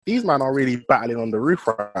these man are really battling on the roof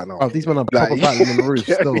right now. Oh, these men are proper battling on the roof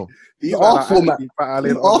still. These It's man our are format. actually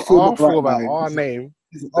battling It's on our format right format, now. our name.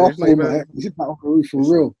 This is So our it's not format. even- This is back off the roof for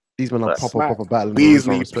real. These men are proper Smack, battling on the roof. I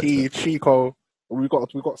Beasley, respect P, it. Chico. We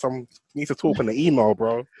got some. Need to talk on the email,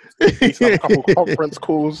 bro. Need to have a couple conference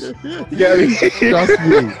calls. You get me? Trust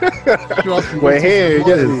me. We're here. You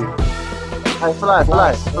get me? Hey, fly.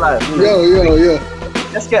 Yo.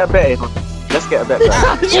 Let's get a bet in. Let's get a bet.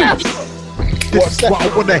 Yes. This is what I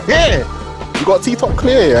want to hear. You got T-Top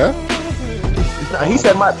clear, yeah? Nah, he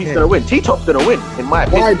said Mike P's gonna win. T-Top's gonna win. In my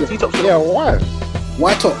Why? opinion, T-Top's gonna Yeah, why?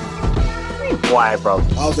 Why top? win. Why, bro?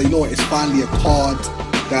 I was like, you know what? It's finally a card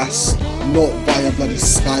that's not via bloody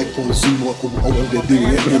Skype or Zoom or whatever they're doing. You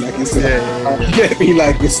know, like it's you get me?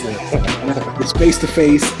 Like it's face to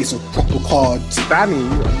face. It's a proper card. Danny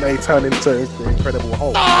may turn into the Incredible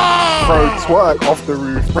Hulk. Oh! Throw twerk off the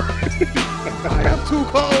roof, bro. I am too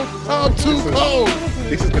cold. I'm too cold.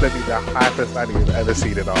 This is gonna be the hypest Danny we've ever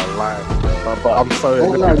seen in our lives, bro. But I'm so Oh,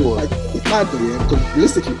 looking no, forward. like, it's mad though, yeah. Because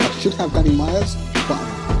realistically, I should have Danny Myers, but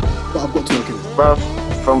I've got to work in it. Bro,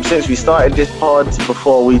 from since we started this pod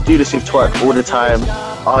before, we do this with Twerk all the time.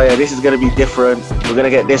 Oh yeah, this is gonna be different. We're gonna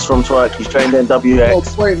get this from Twerk. He's trained in No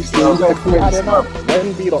WX. points. I No don't know. points.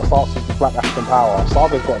 When B-Dot starts with the Black African Power,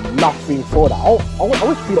 Saga's got nothing for that. I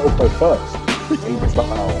wish B-Dot would go first in this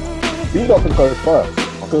battle. B-Dot can go first.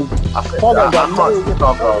 Because I think Saga I got can't see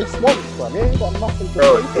Saga. response, man. He ain't got nothing to Bro,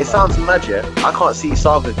 say for it sounds magic. I can't see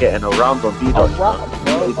Saga getting around on B-Dot.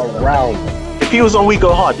 that. Around. If he was on We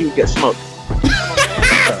Go Hard, he would get smoked.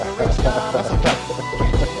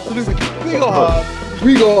 We go hard.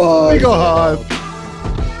 We go hard. We go hard.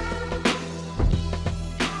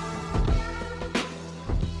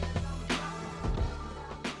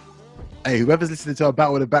 Hey, whoever's listening to our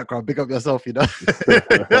battle in the background, pick up yourself, you know. Who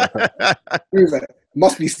was that?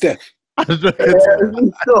 Must be Steph. Who was it?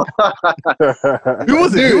 I Who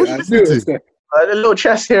was knew you it was listening to? Steph. A little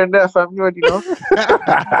chest here and there, fam. You already know.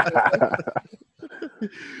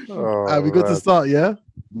 Oh, We got to man. start, yeah?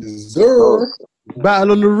 Zer.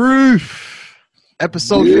 Battle on the Roof,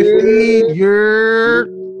 episode Yeah. 15. You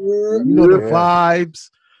know the Yeah. vibes.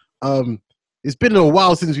 It's been a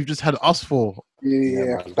while since we've just had us four. Yeah,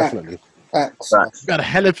 Man, facts. definitely. Facts. We've got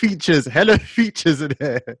hella features in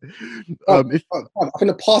here. If I think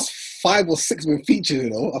the past 5 or 6 have been featured, you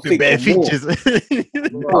know. I think better or more. features.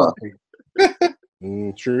 More, I think.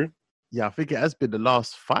 True. Yeah, I think it has been the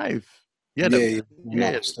last 5. Yeah, yeah.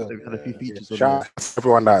 no, still. We've had a few features on Shout there. out to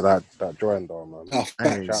everyone that joined on, man. Oh, Hey. Shout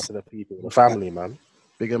out facts. to the people, the family, man.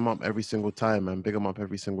 Big them up every single time, man. Big them up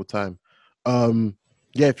every single time.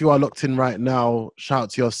 Yeah, if you are locked in right now, shout out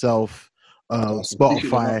to yourself.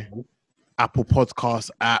 Spotify, Apple Podcast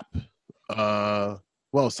app,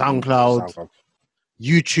 SoundCloud,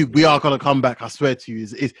 YouTube. We are gonna come back. I swear to you,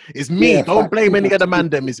 it's me. Yeah, Don't fact. blame any other man.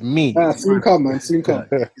 Them it's me. Soon come, man. Soon come.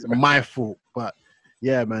 It's my fault. But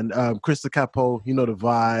yeah, man. Chris the Capo, you know the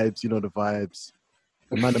vibes.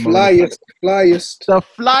 The man, Flyest. the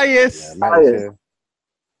flyest. Yeah, man, yeah.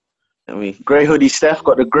 I mean, grey hoodie Steph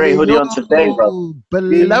got the grey hoodie on today, bro.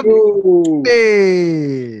 Beloved.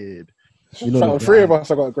 You know So the three vibe. of us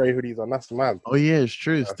have got grey hoodies on. That's mad. Oh yeah, it's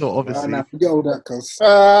true. Still, obviously. Nah, forget all that, cuz.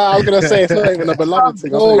 I was gonna say it's not even a beloved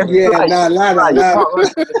thing. Oh, yeah, nah.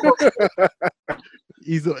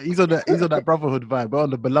 He's on that brotherhood vibe. We're on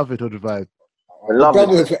the belovedhood vibe. I love it.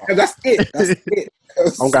 Brother, that's it.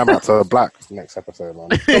 I'm going back to black next episode, man.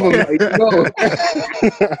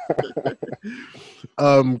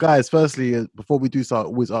 Guys, firstly, before we do start,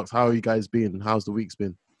 always ask how you guys been? How's the week's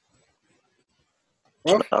been?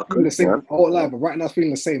 Feeling the same. I won't lie, but right now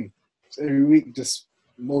feeling the same. So every week just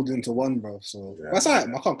molded into one, bro. So that's alright.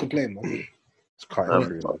 I can't complain, man. It's quite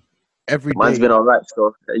true. Every Mine's day. been alright,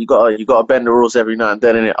 so you gotta bend the rules every now and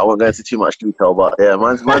then, innit? I won't go into too much detail, but yeah,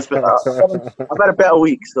 mine's been. I've had a better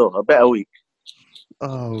week still. A better week.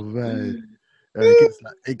 Oh man,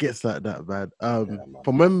 it gets like that, man. man.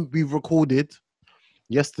 From when we recorded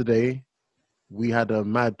yesterday, we had a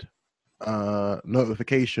mad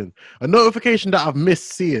notification. A notification that I've missed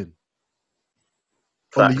seeing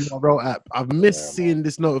on the Facts. URL app. I've missed seeing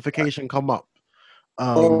this notification come up.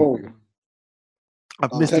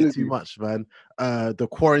 I've missed telling it too you. much, man. The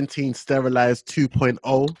Quarantine Sterilized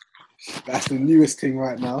 2.0. That's the newest thing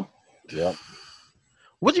right now. Yep.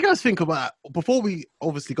 What do you guys think about, before we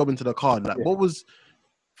obviously go into the card, like what was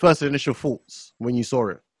first initial thoughts when you saw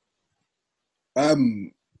it? I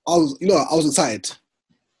was excited.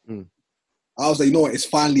 Mm. I was like, you know what? It's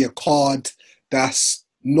finally a card that's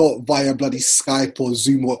not via bloody Skype or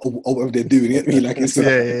Zoom or whatever they're doing. You get me? Like it's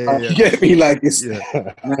you get me? Like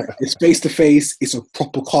it's face to face. It's a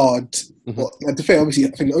proper card. But like, to fair, obviously,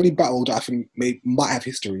 I think the only battle that I think might have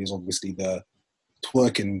history is obviously the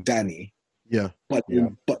Twerk and Danny. Yeah. But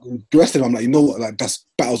the rest of them, I'm like, you know what? Like that's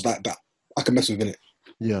battles that I can mess with, innit?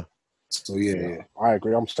 Yeah. So yeah. I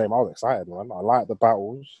agree. I'm same. I was excited, man. I like the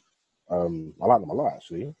battles. I like them a lot,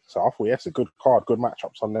 actually. So I thought, yes, a good card, good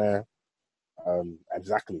matchups on there.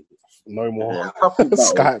 Exactly. No more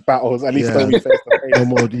Skype battles. At least face to face. No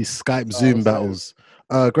more of these Skype Zoom battles.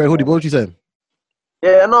 Grey Hoodie, what would you say?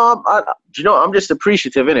 Yeah, no, do you know what? I'm just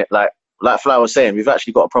appreciative, innit? Like Fly was saying, we've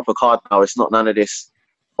actually got a proper card now. It's not none of this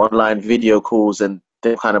online video calls and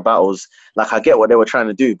them kind of battles. Like, I get what they were trying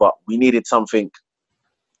to do, but we needed something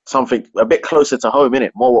a bit closer to home,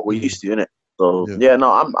 innit? More what we're used to, innit? So,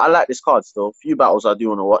 I like this card still. A few battles I do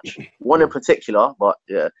want to watch. One in particular, but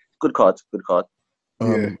yeah, good card.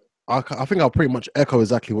 I think I'll pretty much echo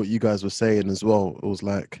exactly what you guys were saying as well. It was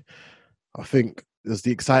like, I think there's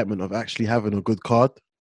the excitement of actually having a good card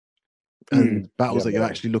and battles that you're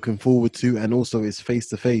actually looking forward to, and also it's face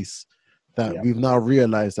to face. That we've now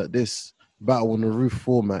realized that this Battle on the Roof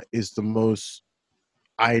format is the most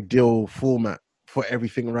ideal format for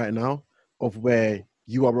everything right now, of where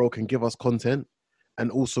URL can give us content,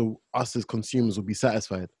 and also us as consumers will be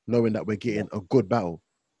satisfied knowing that we're getting a good battle.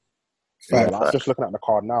 I was just looking at the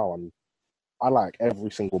card now, and I like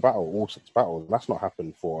every single battle, all 6 battles. That's not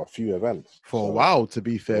happened for a few events. For a while, to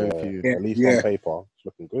be fair with you. At least on paper, it's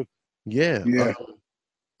looking good. Yeah.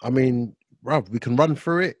 I mean, bruv, we can run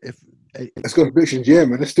through it. Let's go to predictions,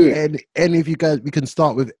 man. Let's do it. Any of you guys, we can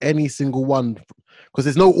start with any single one, because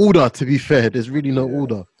there's no order. To be fair, there's really no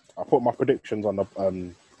order. I put my predictions on the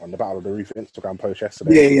Battle of the Roof Instagram post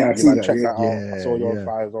yesterday. I see that. Check that out. I saw your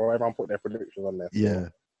guys, or everyone put their predictions on there. So. Yeah.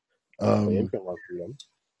 You can run through them.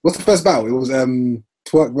 What's the first battle? It was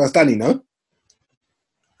Twerk versus Danny, no?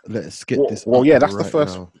 Let's get this. Well, yeah, that's the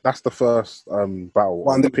first. Now. That's the first battle.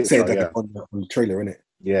 One that said that on the trailer, innit?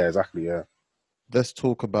 Yeah, exactly. Yeah. Let's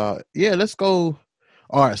talk about. Yeah, let's go.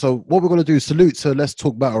 All right. So what we're gonna do? Salute. So let's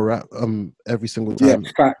talk battle rap. Every single time.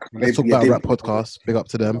 Let's talk battle rap podcast. Big up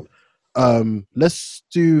to them. Let's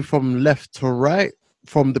do from left to right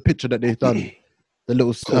from the picture that they've done. The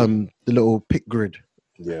little pick grid.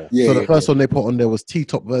 Yeah. So the first one they put on there was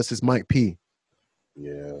T-Top versus Mike P.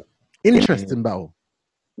 Yeah. Interesting battle.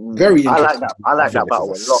 Very interesting. I like that battle a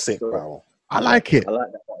lot. Sick battle. I like it. I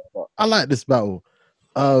like that battle. I like this battle.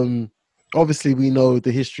 Obviously we know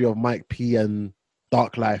the history of Mike P and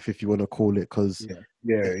Dark Life, if you want to call it, because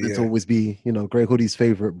it's always be, Grey Hoodie's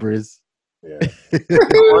favorite Briz. Yeah.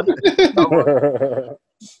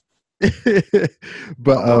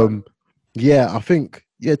 But I think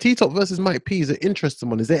T-Top versus Mike P is an interesting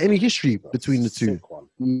one. Is there any history between the two?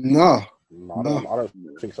 No. I don't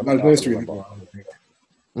think so. No history.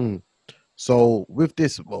 So with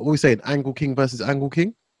this, what are we saying? Angle King versus Angle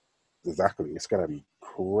King? Exactly. It's gonna be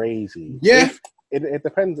crazy. Yeah. It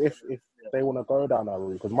depends if they want to go down that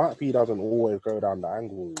route, because Mike P doesn't always go down the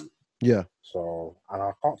angle route. Yeah. So, and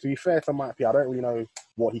I can't. To be fair to Mike P, I don't really know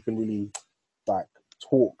what he can really like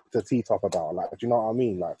talk to T-Top about. Like, do you know what I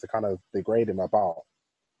mean? Like, to kind of degrade him about.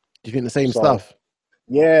 Do you think the same stuff?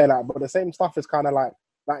 Yeah, but the same stuff is kind of like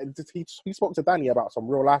he spoke to Danny about some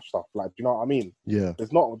real life stuff. Like, do you know what I mean? Yeah.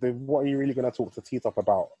 What are you really going to talk to T-Top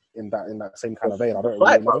about in that same kind of vein? I don't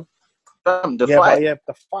really know. The fight.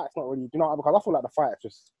 The fight's not really. Do you know what I mean? Because I feel like the fight's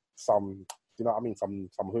just some. Do you know what I mean? Some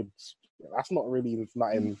hoods. That's not really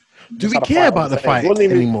nothing. Do we care about the fight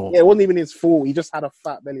anymore? Yeah, it wasn't even his fault. He just had a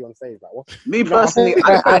fat belly on stage. Like, what? Me personally,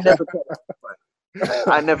 I never cared about the fight.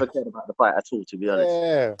 I never cared about the fight at all, to be honest.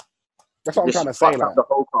 Yeah, that's what I'm trying to say. Like, the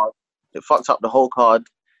whole card. It fucked up the whole card.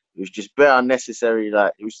 It was just bare unnecessary.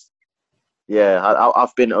 Like, it was. Yeah,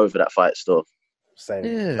 I've been over that fight still. Same.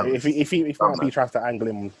 Yeah. If he tries to angle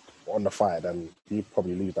him on the fight, then he'd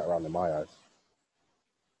probably lose that round in my eyes.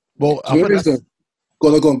 Well, Go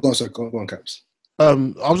on, Caps. I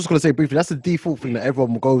was just gonna say briefly, that's the default thing that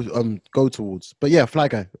everyone will go towards. But yeah, Fly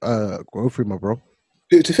Guy, go through, my bro.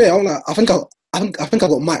 To be fair, I think I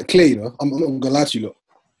got Mike Clay. You know, I'm not gonna lie to you, look.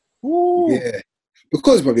 Ooh. Yeah,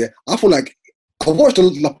 because bro, I feel like I've watched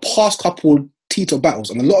the past couple T-Top battles,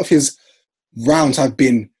 and a lot of his rounds have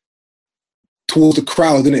been towards the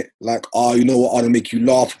crowd, innit? Like, you know what? I'll make you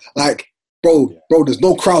laugh. Like, bro, there's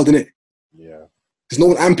no crowd in it. Yeah. There's no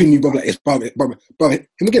one amping you, bro. Like, it's bro. Him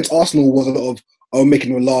against Arsenal was a lot of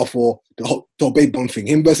making him laugh, or the whole baby bum thing.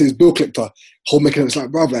 Him versus Bill Clipter, whole making it's like,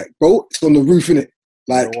 bro, it's on the roof, innit?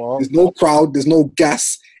 Like, there's no crowd, there's no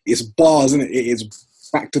gas, it's bars, innit? It is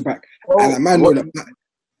back to back. And that man,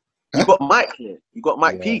 You got Mike clear. You got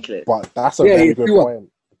Mike P clear. But that's a very good point.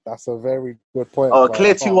 That's a very good point. Oh,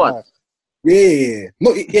 clear 2-1. Yeah.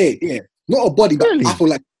 Not a body, but I feel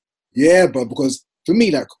like, bro, because for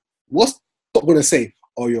me, like, what's Top gonna say?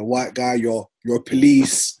 Oh, you're a white guy, you're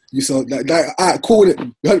police, you so like I called it,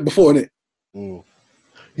 you heard it before, innit? Mm.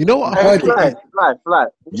 You know what? Fly.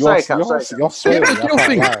 You're swearing.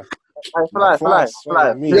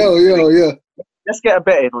 Fly. Yo. Let's get a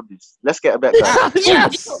bet in on this. Let's get a bet.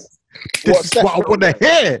 Yes. This is what I want to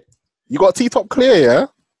hear. You got T-Top clear, yeah?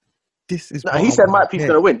 This is. No, he said Mike P's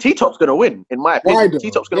gonna win. T-Top's gonna win, in my opinion.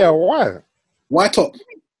 T-Top's gonna win. Why? Why Top?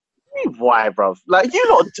 Why, bruv? Like, you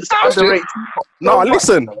lot just underrate T-Top. No,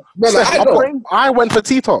 listen. No, I went for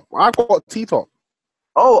T-Top. I got T-Top.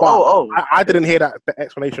 I didn't hear that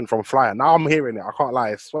explanation from Flyer. Now I'm hearing it. I can't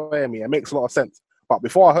lie. Swear me. It makes a lot of sense. But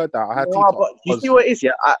before I heard that, I had T-Top. But you see what it is,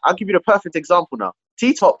 yeah? I'll give you the perfect example now.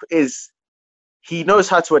 T-Top he knows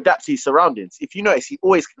how to adapt to his surroundings. If you notice, he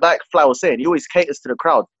always, like Fly was saying, he always caters to the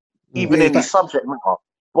crowd, even in the subject matter.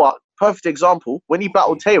 But perfect example, when he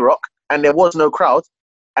battled Tay-Rock and there was no crowd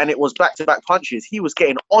and it was back-to-back punches, he was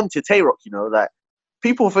getting onto Tay-Rock, you know, like,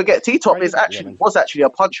 people forget T-Top was actually a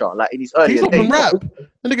puncher, like in his early days. T-Top can rap.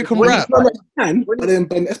 The nigga can rap. But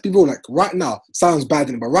let's be real. Like right now, sounds bad,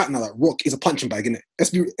 but right now, like Rock is a punching bag, innit? Let's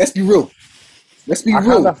be real. Let's be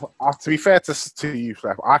real. To be fair to you,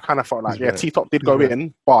 Flav, I kind of felt like T-Top did go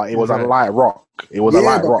in, but it was a light rock. It was a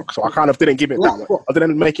light rock, so I kind of didn't give it that much. I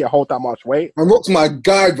didn't make it hold that much weight. And Rock's my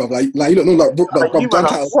guy, bro. Like you don't know, like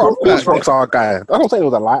Rock. Rock's our guy. I don't say it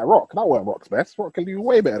was a light rock. That weren't Rock's best. Rock can do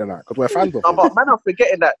way better than that because we're fans of him. But man, I'm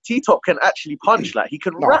forgetting that T-Top can actually punch. Like he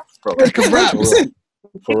can rap, bro. He can rap.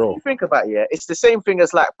 For real. If you think about it, it's the same thing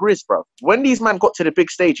as like Briz, bro. When these men got to the big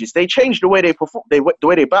stages, they changed the way they perform, the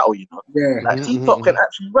way they battle. You know, like T-Top can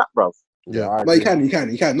actually rap, bro. Yeah, but you can.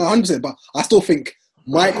 No, 100%. But I still think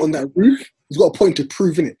Mike on that roof, he's got a point to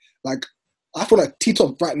prove in it. Like I feel like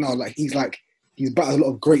T-Top right now, like he's battled a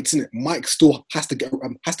lot of greats in it. Mike still has to get a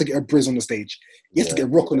Briz on the stage. He has to get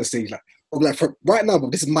Rock on the stage. Like right now,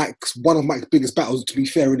 but this is one of Mike's biggest battles. To be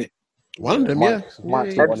fair, in it. One of them, Mike's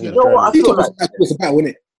you know what I feel like? It's a battle,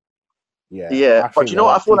 innit? Yeah. But you know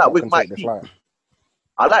what I feel like with Mike P?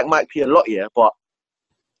 I like Mike P a lot, but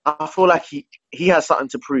I feel like he has something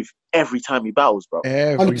to prove every time he battles, bro.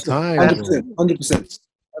 Every time. 100%.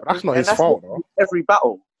 That's not his fault, though. Every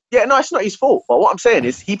battle. Yeah, no, it's not his fault. But what I'm saying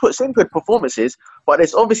is he puts in good performances, but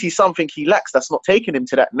there's obviously something he lacks that's not taking him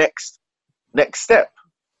to that next step.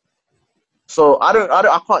 So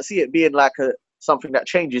I can't see it being like something that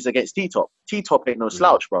changes against T-Top. T-Top ain't no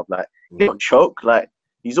slouch, bro. Like, he don't choke. Like,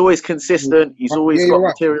 he's always consistent. He's always got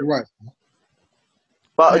material. Right.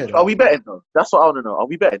 But are we betting, though? That's what I want to know. Are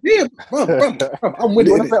we betting? Yeah, bro, I'm with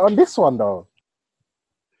it. Bet on this one, though.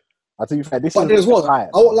 To be fair, this but is what I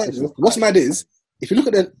won't like. What's mad is if you look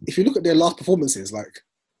at their last performances, like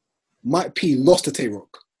Mike P lost to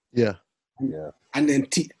Tay-Rock. Yeah. And then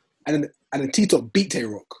T-Top beat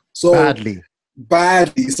Tay-Rock. So badly.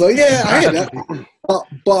 So yeah, I hear that.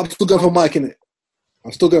 But I'm still going for Mike, innit?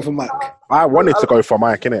 I wanted to go for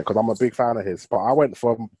Mike, innit? Because I'm a big fan of his. But I went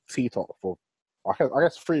for T-Top for, I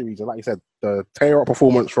guess 3 reasons. Like you said, the Tay-Rock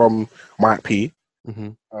performance from Mike P.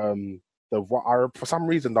 Mm-hmm. For some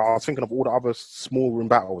reason, I was thinking of all the other small room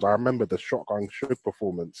battles. I remember the Shotgun Suge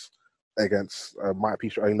performance against Mike P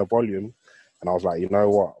in the volume. And I was like, you know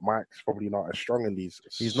what? Mike's probably not as strong in these.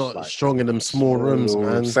 He's not strong in them small rooms,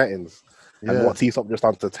 man. Settings. Yeah. And what T-Top just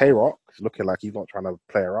done to Tay-Rock, it's looking like he's not trying to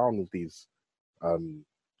play around with these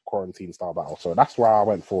quarantine style battles. So that's why I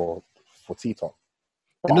went for T-Top.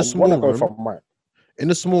 In the small room, go for Mike. In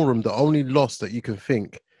the small room, the only loss that you can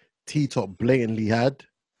think T-Top blatantly had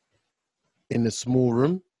in the small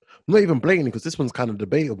room, not even blatantly, because this one's kind of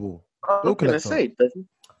debatable. Bill Collector.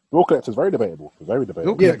 Bill Collector is very debatable.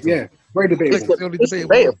 Yeah, very debatable. It's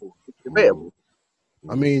debatable.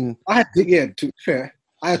 I mean, to be fair,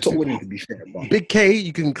 I had Top winning, to be fair. But... Big K,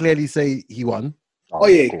 you can clearly say he won. Oh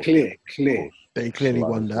yeah, clear. They clearly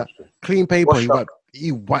won that. Clean paper,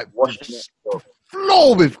 he wiped the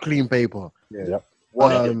floor with clean paper. Yeah.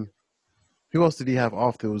 Who else did he have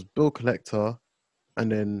after? It was Bill Collector,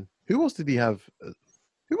 and then who else did he have? In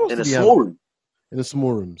the small room. In the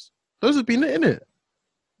small rooms. Those have been in it.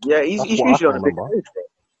 Yeah, he's usually on a big stage.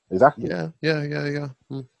 Exactly. Yeah.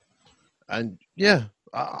 And yeah,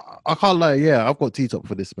 I can't lie. Yeah, I've got T-Top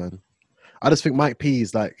for this, man. I just think Mike P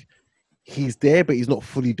is like, he's there, but he's not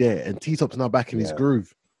fully there. And T-Top's now back in his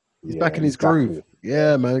groove. He's back in his groove.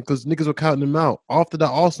 Yeah, man, because niggas were counting him out. After that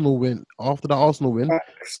Arsenal win, I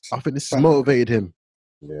think this has motivated him.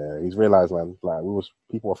 Yeah, he's realised, man, like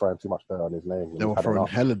people were throwing too much dirt on his name. They were throwing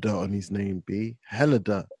hella dirt on his name, B. Hella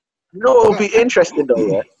dirt. You know what would be interesting though,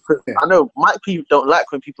 yeah? 'Cause I know Mike P don't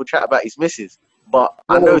like when people chat about his missus, but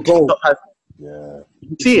I know TikTok has. Yeah.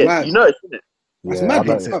 You see it, mad. you know it, isn't it? That's Yeah, mad, I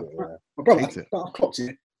bro. noticed it, yeah. My brother, Hates it. I've clocked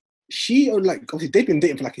it. She, like, obviously, they've been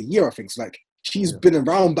dating for like a year, I think. So, like, she's been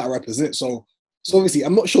around battle rappers, isn't it? So obviously,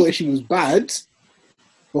 I'm not sure if she was bad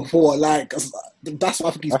before, like, that's why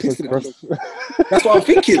I think he's That's pissed a at it. That's what I'm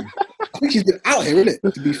thinking. I think she's been out here,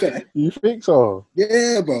 innit? To be fair. You think so?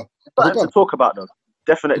 Yeah, bro. Something to talk about though.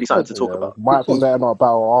 Definitely something to talk about. Might be better not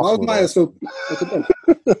battle Why was Arsenal. Maya so...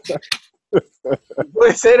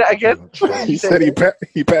 Wait, say that again. He said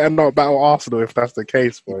he better not battle Arsenal if that's the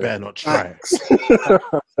case. You Boy. better not try it.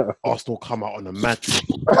 Arsenal come out on a mad.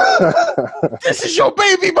 This is your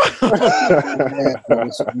baby, man. Yeah, bro,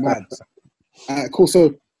 it's mad. Cool.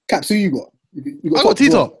 So, Caps, who you got? I got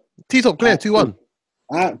T-Top. T-Top clear, 2-1.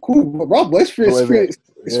 Cool. Rob, it's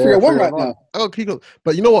 3-1 right now. I got T-Top.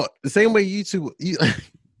 But you know what? The same way you two...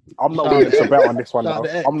 I'm not willing to bet on this one. Shout Though.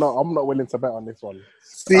 out to I'm not willing to bet on this one.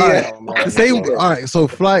 See, the same. All right. So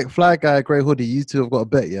fly guy, grey hoodie. You two have got a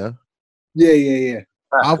bet, yeah. Yeah.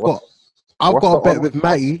 I've got a bet with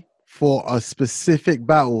Matty for a specific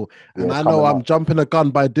battle, and I know I'm jumping a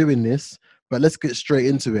gun by doing this, but let's get straight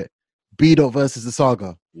into it. B-Dot versus the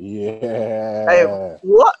Saga. Yeah. Hey,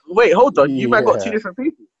 what? Wait, hold on. You might got two different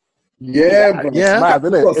people. Yeah, bro. Yeah. It's mad,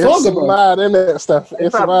 isn't it? It's mad, isn't it, Steph?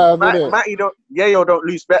 It's mad, isn't it? Matty don't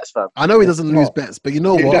lose bets, fam. I know he doesn't lose bets, but you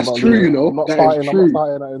know what? That's true, you know. I'm not That is true.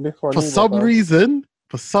 starting in this one. For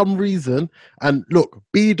some reason, and look,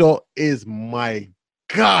 B-Dot is my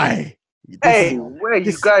guy. Where are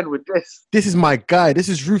you going with this? This is my guy. This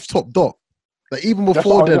is Rooftop Dot. Like even That's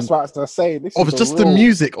before what I then, was about to say. This of is just the the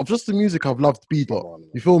music, I've loved B-Dot.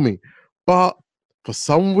 You feel me? But for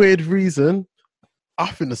some weird reason, I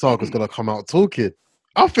think the Saga's gonna come out talking.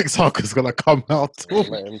 Let him talk,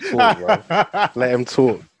 bro. Let him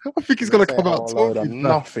talk. I think he's gonna come out talking.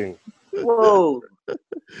 Nothing. Whoa.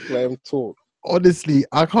 Let him talk. Honestly,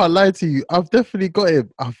 I can't lie to you. I've definitely got him.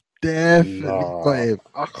 got him.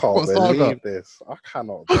 I can't believe this. I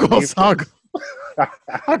cannot. I got Saga.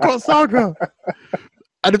 I got Saga.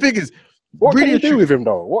 And the thing is, what really can you do with him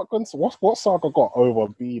though? What Saga got over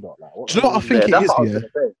B-Dot? Like, do you know what I think it is?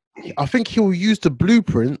 Yeah, I think he'll use the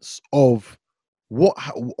blueprints of what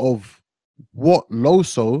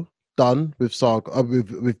Loso done with Saga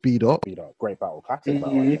with B-Dot. Great battle, classic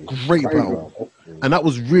battle. Great battle, and that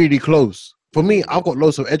was really close for me. I've got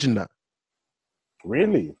Loso edging that.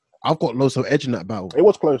 Really? I've got Loso edging that battle. It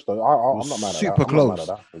was close though. I'm not mad at that. Super close.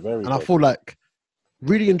 Very and I feel like,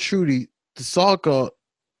 really and truly, the Saga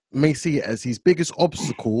may see it as his biggest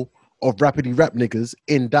obstacle of rapidly rap niggas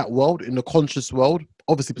in that world, in the conscious world.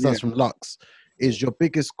 Obviously, besides from Lux, is your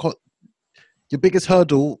biggest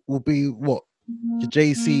hurdle will be what? Your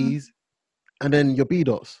JCs and then your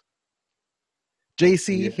B-Dots.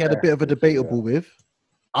 JC, he had a bit of a debatable with.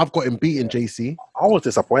 I've got him beating JC. I was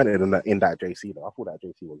disappointed in that JC though. I thought that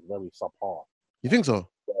JC was very subpar. You think so?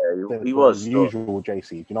 Yeah, he was. Usual JC.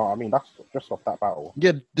 Do you know what I mean? That's just off that battle.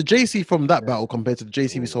 Yeah, the JC from that battle compared to the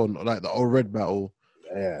JC we saw in like the old red battle.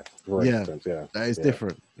 Yeah. That is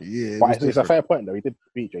different. Yeah, but it's a fair point though. He did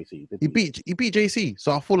beat JC. He beat JC.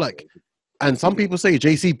 So I feel like, and some people say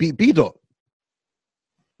JC beat B-Dot.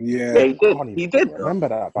 Yeah, he did. Remember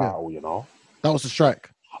that battle? You know, that was the strike.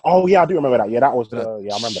 Oh yeah, I do remember that. Yeah, that was I remember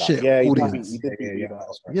that. Yeah, he did. Yeah.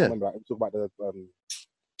 I remember that. We talked about the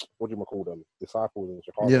what do you call them? Disciples in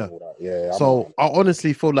Chicago. Yeah. And all that. Yeah. So I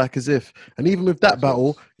honestly feel like as if, and even with that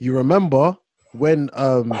battle, you remember when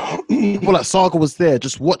people like Saga was there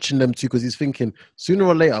just watching them two because he's thinking sooner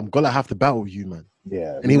or later I'm gonna have to battle you, man.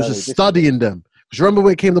 Yeah. And he was just studying them. Because you remember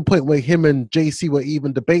when it came to the point where him and JC were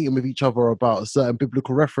even debating with each other about a certain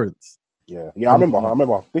biblical reference. Yeah, I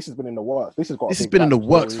remember. This has been in the works. This has been in the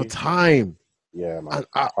works for time. Yeah, man.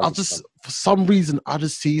 And I just, for some reason, I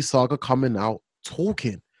just see Saga coming out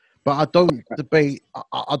talking, but I don't debate.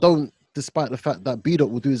 I don't, despite the fact that B-Dot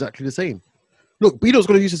will do exactly the same. Look, B-Dot's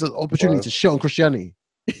going to use this as an opportunity to shit on Christianity.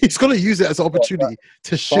 He's going to use it as an opportunity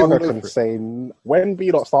to shit Saga on can say when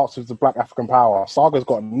B-Dot starts with the Black African Power, Saga's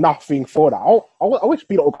got nothing for that. I wish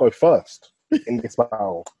B-Dot would go first in this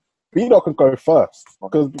battle. B-Dot can go first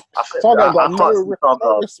because Saga ain't got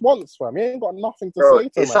no response, fam. He ain't got nothing to say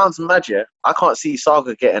to him. It sounds mad, yeah. I can't see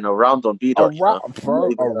Saga getting a round on B-Dot. A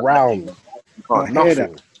round.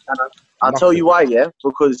 Nothing. I'll tell you why, yeah.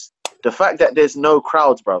 Because the fact that there's no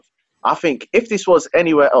crowds, bruv. I think if this was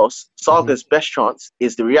anywhere else, Saga's best chance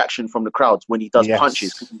is the reaction from the crowds when he does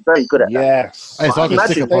punches. Because he's very good at that. Yes. Hey, Saga's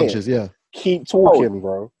sick of punches, yeah. Keep talking,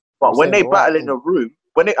 bro. But when they battle in a room,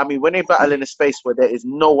 when they battle in a space where there is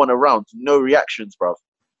no one around, no reactions, bro.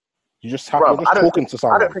 You just have Bro, you're just talking to I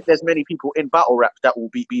someone. don't think there's many people in battle rap that will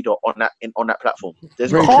beat B Dot on that platform.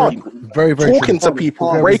 There's Very not true. many people. Very, very Talking true. to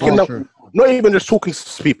people, Very, breaking very them, true. not even just talking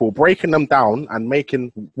to people, breaking them down and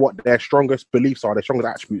making what their strongest beliefs are, their strongest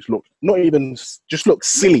attributes look, not even just look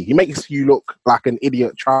silly. He makes you look like an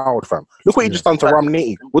idiot child, fam. Look what he just done to Rum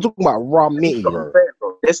Nitty. We're talking about Rum Nitty, bro.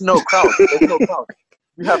 There's no crowd. There's no crowd.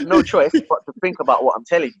 You have no choice but to think about what I'm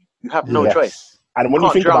telling you. You have no choice. And when you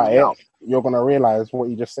can't think drown about me it, out. you're gonna realize what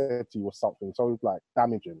he just said to you was something so like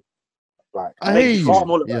damaging. Like I hear you.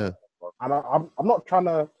 Saga- Yeah. and I'm not trying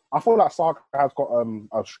to. I feel like Saga has got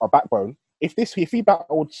a backbone. If he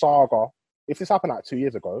battled Saga, if this happened like 2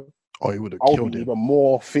 years ago, Oh, he would have I would killed be him. even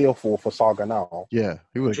more fearful for Saga now. Yeah,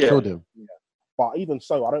 he would have killed him. But even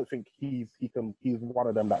so, I don't think he's one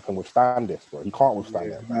of them that can withstand this, bro. He can't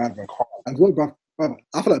withstand it. Man, and what, bro,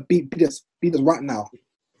 I feel like beat us right now.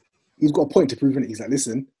 He's got a point to prove it. He's like,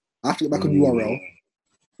 listen, I have to get back on URL.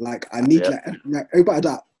 Like, I need like everybody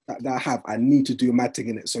that I have, I need to do a mad thing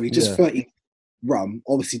in it. So he just 30 Rum.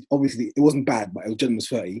 Obviously, it wasn't bad, but it was gentleman's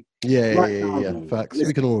 30. Yeah. Facts. Listen,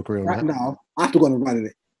 We can all agree on right that. now, I have to go on a run in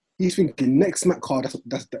it. He's thinking next smack card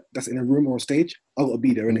that's in a room or a stage, I've got to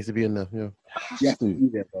be there. He needs to be in there. Yeah. Yeah, be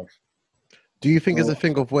there, bro. Do you think it's a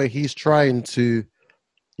thing of where he's trying to?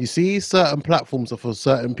 You see, certain platforms are for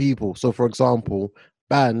certain people. So, for example,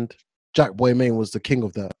 Band Jack Boy Main was the king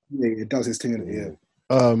of that. Yeah, it does his thing in it.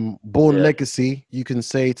 Yeah. Born Legacy, you can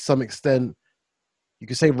say to some extent, you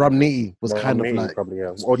can say Rum Nitty was Rum kind of Nitty like, probably,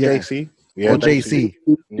 or JC, or JC,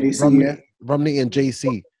 JC, Rum Nitty and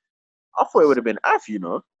JC. I thought it would have been Av, you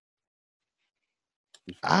know.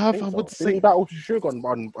 I would Didn't say he battle Sugar on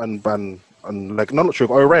like not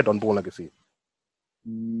Sugar, or Red on Born Legacy.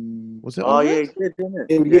 Was it? Oh on yeah, Red? he did, didn't it?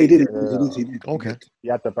 Yeah, he did. He did. Okay. He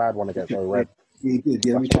had the bad one against Red. Yeah, he did.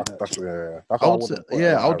 Yeah, let me check that. That's I what would say,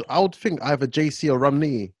 would've put I would think either JC or Rum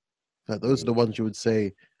Nitty. That those are the ones you would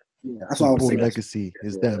say. Yeah, that's what I would Born say. Legacy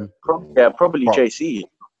is them. Probably JC.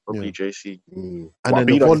 Probably JC. And And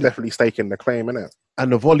then then the definitely staking the claim, innit?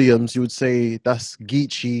 and the volumes, you would say that's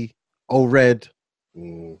Geechee, Red.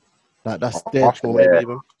 Like that's dead. Arsenal, maybe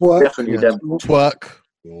even. Definitely them. Twerk,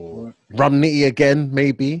 Rum Nitty again,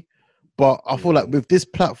 maybe. But I feel like with this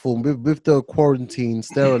platform, with the quarantine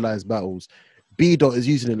sterilized battles, B Dot is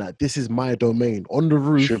using it like this is my domain. On the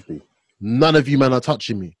roof, Should be. none of you men are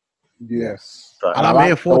touching me. Yes. And I'm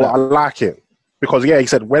here for that. I like it. Because he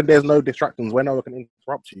said when there's no distractions, when no one can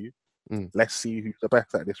interrupt you, let's see who's the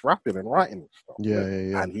best at this rapping and writing stuff.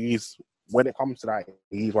 Yeah. And when it comes to that,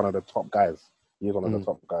 he's one of the top guys. He's one of the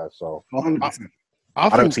top guys. So 100%. I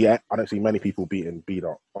don't see many people beating B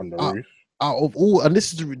Dot on the roof. Out of all, and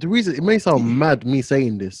this is the reason, it may sound mad me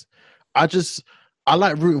saying this. I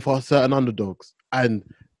like rooting for certain underdogs. And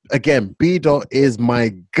again, B Dot is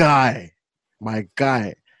my guy.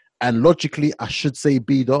 And logically, I should say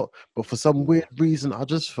B Dot, but for some weird reason, I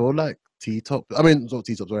just feel like T-Top. I mean, not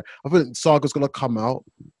T-Top, sorry. I feel like Saga's going to come out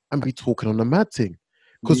and be talking on the mad thing.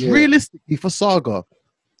 Because realistically, for Saga,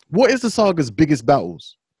 what is the Saga's biggest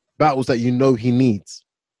battles? Battles that you know he needs.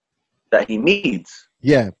 That he needs?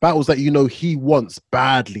 Yeah, battles that you know he wants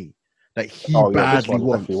badly. That he badly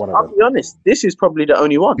wants. I'll be honest, this is probably the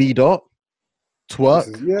only one. B Dot,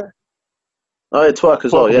 Twerk. Oh, yeah, Twerk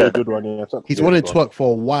as well, yeah. Good one, yeah. He's wanted Twerk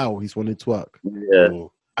for a while. He's wanted Twerk. Yeah.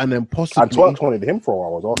 And then possibly... And Twerk's wanted him for a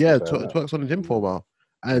while as well. Yeah, Twerk's wanted him for a while.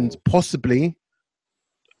 And possibly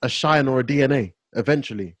a Shine or a DNA,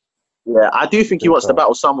 eventually. Yeah, I do think he wants to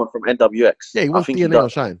battle someone from NWX. Yeah, he wants DNA or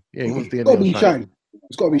Shine. Yeah, he wants DNA or Shine.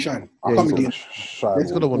 It's got to be Shine. Yeah, I can't be Shine.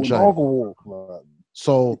 He's got to want Shine.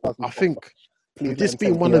 So I think with this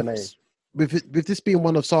being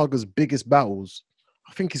one of Saga's biggest battles,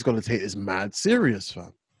 I think he's gonna take this mad serious,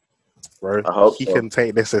 fam. Bro, I hope he can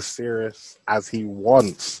take this as serious as he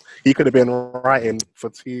wants. He could have been writing for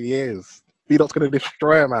 2 years. B-Dot's gonna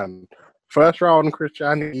destroy, man. First round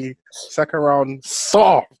Christianity, second round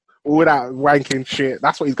soft, all that wanking shit.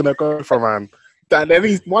 That's what he's gonna go for, man. Then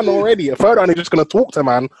he's won already. A third round, he's just gonna talk to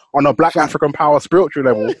man on a Black African power spiritual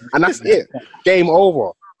level, and that's it. Game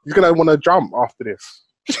over. He's gonna want to jump after this.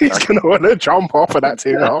 He's gonna want to jump off of that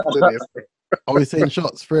team after this. Are we saying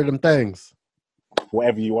shots? 3 of them things.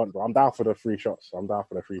 Whatever you want, bro. I'm down for the 3 shots. All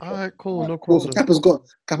right, cool. No Cool. problem. So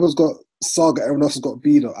Kappa's got Saga. Everyone else has got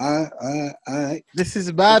B Dot. This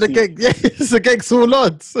is bad again. Yeah, it's against all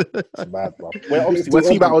odds. It's mad, bro. When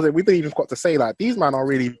T battles it, we didn't even got to say like these men are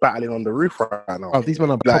really battling on the roof right now. Oh, these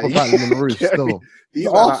men are proper battling on the roof still. These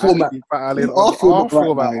our are format. battling Our on format our right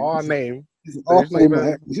format, now. our name. This is our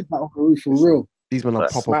format. This is battle for roof for real. These men are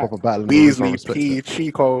proper battling. Weasley, respect P, it.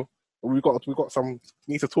 Chico. We got some.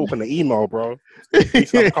 Need to talk on the email, bro. Need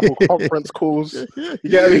to have a couple conference calls. You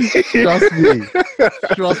get me?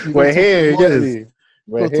 Trust me. We're here. You get me?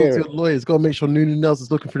 Go talk to your lawyers. Got to make sure Nunu Nels is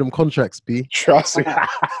looking for them contracts, B. Trust me.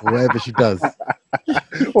 Whatever she does.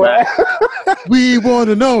 We want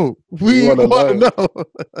to know. We want to know.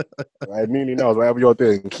 Like, Nunu Nels, whatever you're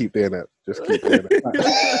doing, keep doing it. Just keep doing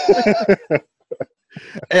it.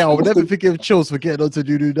 Hey, I would never forgive Chills for getting onto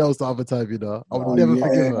Nunu Nels the other time, you know. I would never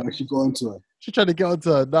forgive her. She got onto her. She's trying to get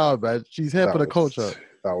onto her now, man. She's here for the culture.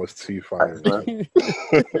 That was too funny.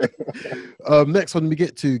 Next one we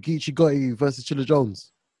get to Geechee Gotti versus Chilla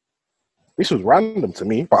Jones. This was random to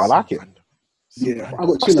me, but I like it. Yeah, I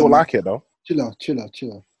still like it though. Chilla.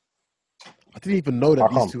 I didn't even know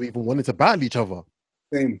that these two even wanted to battle each other.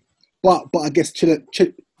 Same. But I guess Chilla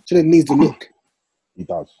needs the look. He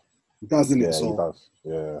does. He does, innit? Yeah, So. he does.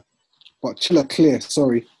 Yeah. But Chilla clear,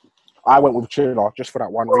 sorry. I went with Chilla just for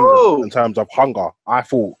that one reason in terms of hunger. I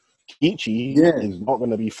thought Geechee is not going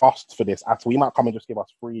to be fast for this at all. He might come and just give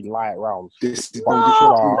us 3 light rounds. When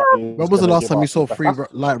was the last time you saw 3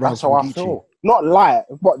 light rounds from Geechee? Not light,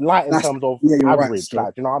 but light in terms of average. Right,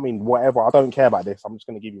 like, do you know what I mean? Whatever. I don't care about this. I'm just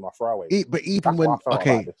going to give you my throwaway. But even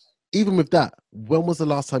even with that, when was the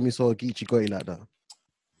last time you saw a Geechee Gotti like that?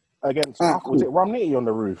 Against, was it Rumnitty on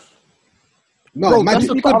the roof? No, bro, Magic.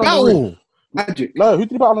 That's a good battle. Magic. No, who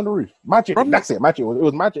did he battle on the roof? Magic. That's it. Magic. It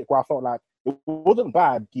was Magic where I felt like it wasn't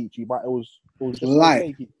bad Geechee, but it was just light.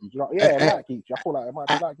 Okay, Geechee. You know? Yeah, light Geechee. I feel like it might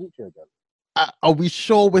be like Geechee again. Are we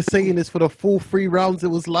sure we're saying this for the full 3 rounds it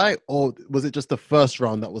was light, or was it just the first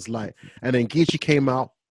round that was light? And then Geechee came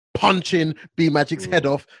out punching B Magic's head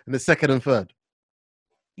off in the second and third.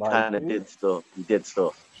 He kind of did stuff. He did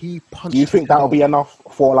stuff. He punched. Do you think that'll be enough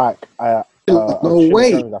for like no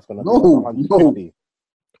way? No.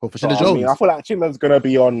 Oh, for Chilla Jones. I mean, I feel like Chilla's gonna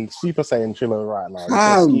be on Super Saiyan Chilla right now.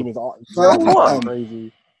 Crazy.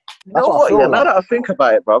 You know what? Yeah, now that I think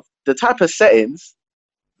about it, bro, the type of settings,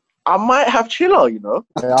 I might have Chilla. You know.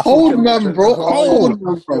 Yeah, Old man, bro.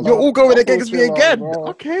 You're all going against me again. Bro.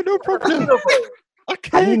 Okay, no problem.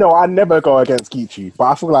 Okay. And you know, I never go against Geechee, but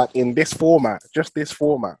I feel like in this format, just this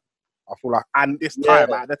format, I feel like, and this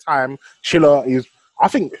time, at the time, Chilla is, I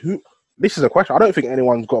think, this is a question. I don't think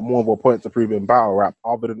anyone's got more of a point to prove in battle rap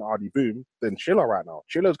other than RD Boom than Chilla right now.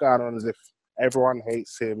 Chilla's going on as if everyone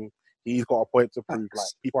hates him. He's got a point to prove. Like,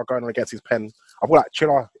 people are going on against his pen. I feel like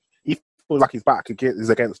Chilla, he feels like his back is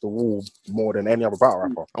against the wall more than any other battle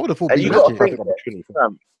rapper. I would have thought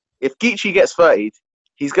if Geechee gets 30'd,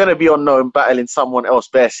 he's going to be unknown battling someone else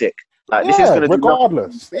bare sick. Like, this is going to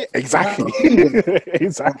regardless. Exactly.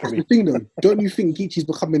 Exactly. The thing, though, don't you think Geechee's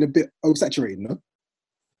becoming a bit oversaturated, no?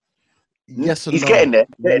 Yes, he's getting there.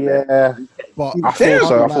 But I feel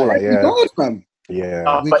so. I feel like,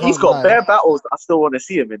 but he's got bare battles I still want to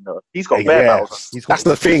see him in, though. He's got bare battles. That's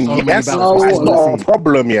the thing. That's not a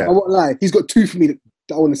problem yet. I won't lie. He's got 2 for me that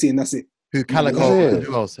I want to see, and that's it. Who, Calico, and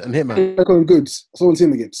who else? And Hitman. Calico and Goods. That's what I want to see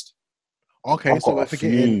him against. Okay, so we're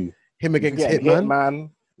forgetting him against Hitman.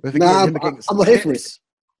 We're forgetting him against I'm not here for it.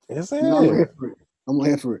 Is it? No, I'm not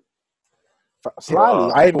here for it.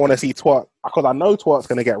 Slightly, I even want to see Twerk because I know Twerk's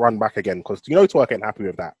going to get run back again because you know Twerk ain't happy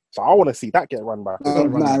with that. So I want to see that get run back. Nah,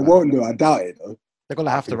 it won't do. I doubt it, though. They're going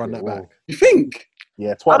to have to run that back. You think?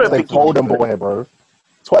 Yeah, Twerk's the golden boy, bro.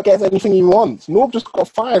 Twerk gets anything he wants. Norb just got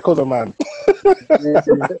fired because of man.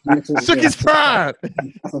 Took his pride.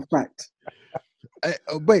 That's a fact.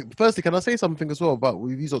 Wait, firstly, can I say something as well about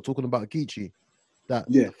you talking about Geechee?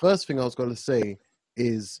 The first thing I was going to say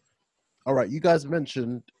is, all right, you guys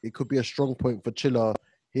mentioned it could be a strong point for Chilla,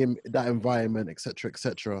 him, that environment, etc.,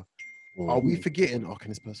 etc. Are we forgetting? Oh, can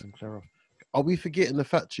this person clear off? Are we forgetting the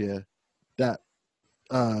fact here that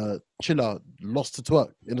Chilla lost to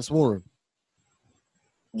Twerk in a small room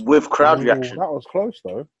with crowd reaction? That was close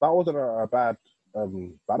though. That wasn't a bad.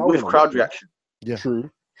 With crowd reaction. Yeah,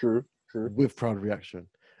 true. With crowd reaction,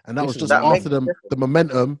 and that was just after the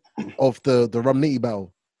momentum of the Rumnitty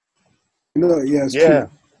battle. No, it's true.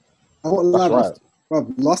 I won't lie. Right.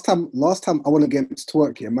 Last time I went against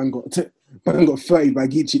Twerk here, man got 30 by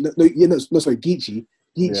Geechee. Geechee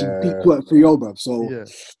beat Twerk 3-0, bruv. So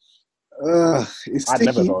it's I'd sticky.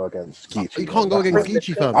 never go against Geechee. You can't go against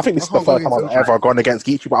Geechee, fam. I think this is the first time I've ever gone against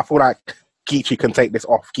Geechee, but I feel like Geechee can take this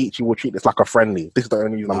off. Geechee will treat this like a friendly. This is the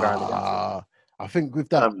only reason I'm going against. I think with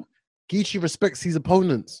that, Geechee respects his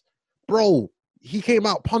opponents. Bro, he came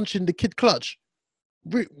out punching the Kid Clutch.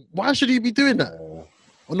 Why should he be doing that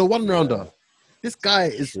on the 1-rounder? This guy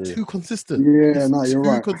is too consistent. Yeah, no, you're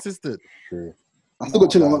right. Too consistent. True. I still got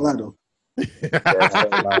Chilla like that,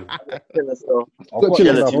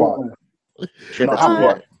 though. I'm not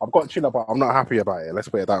happy. I've got Chilla, but I'm not happy about it. Let's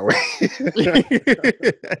put it that way.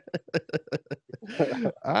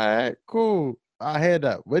 All right, cool. I hear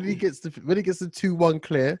that. When he gets the 2-1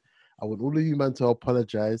 clear, I want all of you man to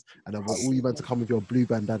apologize, and I want all you man to come with your blue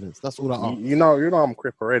bandanas. That's all I ask. You know, I'm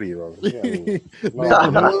crip already, bro.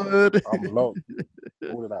 I'm low.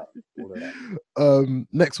 All of that.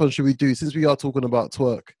 Next one, should we do? Since we are talking about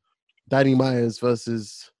twerk, Danny Myers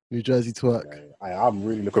versus New Jersey Twerk. I'm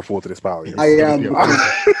really looking forward to this battle. I am.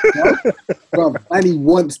 Bro, Danny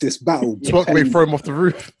wants this battle. Twerk may throw him off the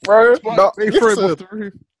roof, bro. Throw him off the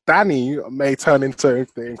roof. Danny may turn into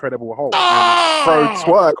the Incredible Hulk and throw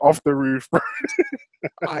Twerk off the roof.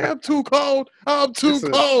 I am too cold. I'm too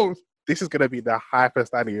cold. This is going to be the hypest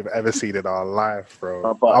Danny you've ever seen in our life,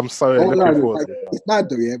 bro. I'm so looking forward to it. It's mad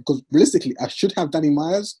though, yeah, because realistically, I should have Danny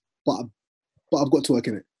Myers, but I've got Twerk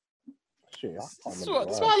in it. Shit, that's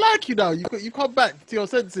why I like you now. You come back to your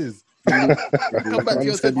senses. You come back to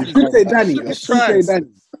your senses. I should say Danny.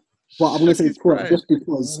 But I'm going to say Twerk just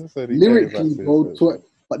because lyrically, bro, Twerk.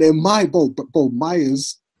 But they're bro,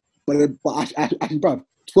 Myers. But actually, bro,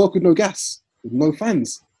 Twerk with no gas, with no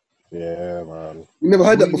fans. Yeah, man. You never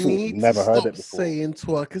heard that before. Never heard it before. Saying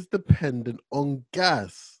Twerk is dependent on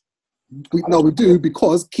gas. We do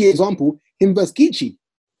because, key example, him versus Geechee.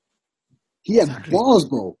 He had bars,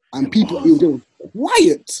 bro, and people were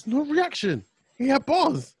quiet. No reaction. He had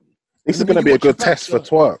bars. This is going to be a good test for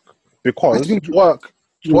Twerk because Twerk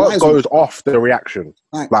goes off the reaction.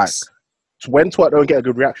 Like when Twerk don't get a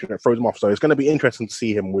good reaction, it throws him off. So it's going to be interesting to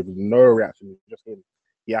see him with no reaction. Just him.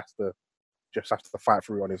 He has to fight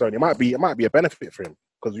through on his own. It might be a benefit for him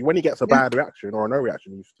because when he gets a bad reaction or a no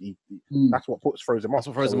reaction, that's what throws him off. That's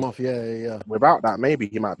what throws him off. Yeah. Without that, maybe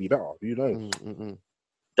he might be better. Who knows?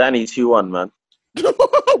 Danny 2-1, man.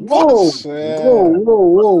 Whoa!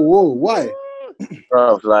 Why?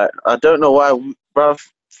 Bro, like I don't know why, bro.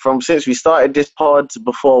 Since we started this pod,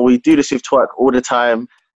 before we do this with Twerk all the time.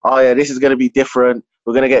 Oh yeah, this is gonna be different.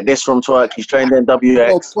 We're gonna get this from Twerk. He's trained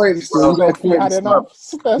NWX.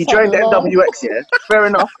 He trained NWX, yeah. Fair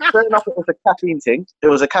enough. It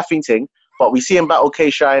was a caffeine thing. But we see him battle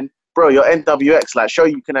K-Shine. Bro, you're NWX. Like, show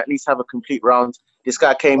you can at least have a complete round. This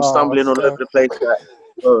guy came stumbling all over the place.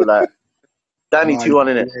 Bro, like, Danny 2-1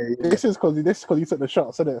 in it. Yeah. This is because you took the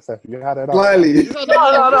shots, isn't it, Steph? You had it up. Slightly. No,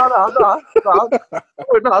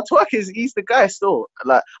 Twerk he's the guy still.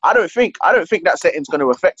 Like, I don't think that setting's going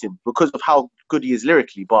to affect him because of how good he is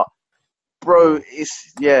lyrically. But, bro,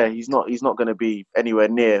 he's not going to be anywhere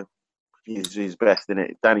near his best,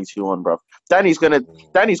 innit? Danny 2-1, bro. Danny's gonna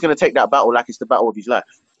take that battle like it's the battle of his life.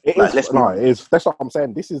 It is. That's what I'm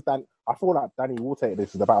saying. This is Dan. I feel like Danny will take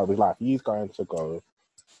this as the battle of his life. He's going to go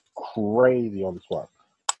crazy on Twerk.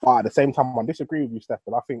 But at the same time, I disagree with you, Steph.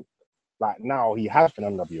 But I think, like, now he has been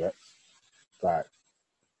NWX. Like,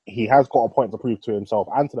 he has got a point to prove to himself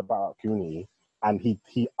and to the battle community. And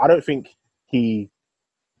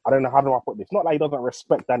I don't know how do I put this. Not like he doesn't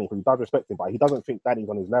respect Danny, because he does respect him, but he doesn't think Danny's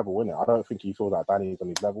on his level, innit? I don't think he feels like Danny's on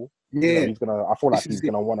his level. Yeah, I feel like he's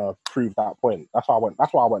gonna want to prove that point. That's why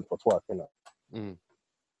I went for Twerk, innit?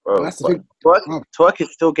 Bro, Twerk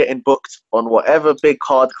is still getting booked on whatever big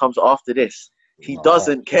card comes after this. He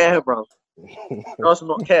doesn't care, bro. He does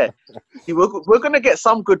not care. We're gonna get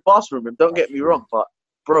some good bars from him. Don't get me wrong, but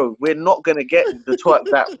bro, we're not gonna get the Twerk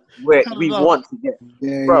that we want to get.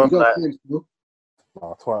 Yeah, bro.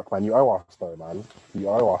 Oh, Twerk, man, you owe us though, man. You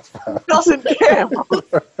owe us. He doesn't care, bro.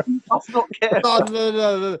 He does not care.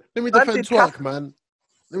 No. Let me defend Twerk, man.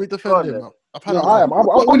 Let me defend him. I've got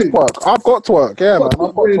Twerk. I've got Twerk. Yeah, man. I've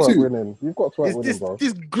got Twerk winning. You've got Twerk winning, bro.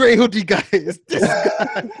 This grey hoodie guy. This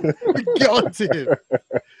guy. Get onto him.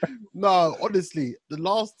 No, honestly, the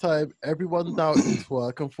last time everyone doubted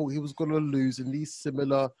Twerk and thought he was going to lose in these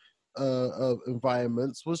similar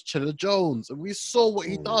environments was Chilla Jones, and we saw what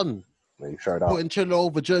he done. He showed up. Putting Chilla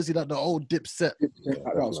over Jersey like the old Dipset.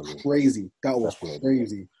 That was crazy.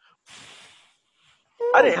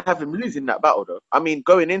 I didn't have him losing that battle, though. I mean,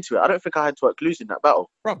 going into it, I don't think I had Twerk losing that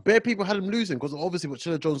battle. Bro, bare people had him losing because obviously what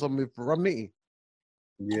Chilla Jones on with Rum Nitty.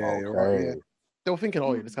 Yeah, you're right. Yeah. They were thinking,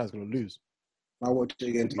 oh, yeah, this guy's going to lose. I watch it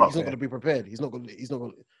again. He's not going to be prepared. He's not going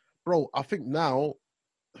to. Bro, I think now,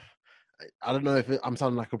 I don't know if I'm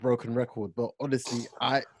sounding like a broken record, but honestly,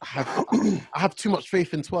 I have too much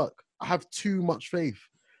faith in Twerk. I have too much faith.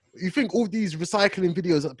 You think all these recycling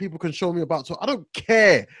videos that people can show me about Twerk? I don't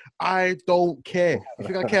care. You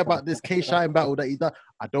think I care about this K-Shine battle that he done?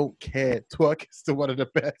 I don't care. Twerk is still one of the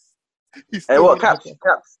best. Hey, what, Caps,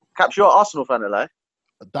 you're an Arsenal fan, like?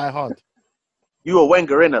 Die hard. You were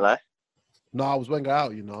Wenger in, like? No, I was Wenger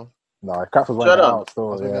out, you know. No, Caps was Wenger out still.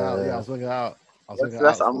 I was Wenger out.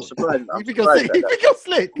 I'm surprised. You think you're slick? You think you're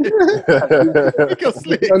slick? You think you're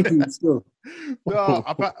slick? Still. No,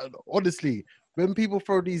 honestly, when people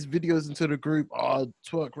throw these videos into the group,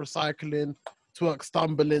 twerk recycling, twerk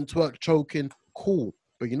stumbling, twerk choking, cool.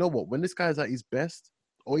 But you know what? When this guy's at his best,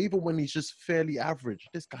 or even when he's just fairly average,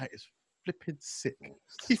 this guy is flipping sick.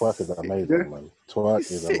 Twerk is amazing, man. Twerk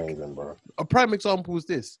is amazing, bro. A prime example is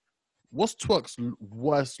this. What's Twerk's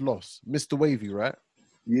worst loss? Mr. Wavy, right?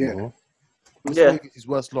 Yeah. Mm-hmm. Mr. Wavy's his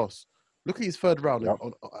worst loss. Look at his third round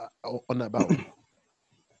on that battle.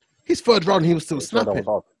 His third round, he was still snapping.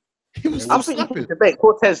 He was still snapping. Debate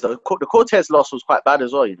Cortez though. The Cortez loss was quite bad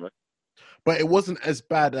as well, you know. But it wasn't as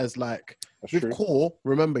bad as like That's with true. Core.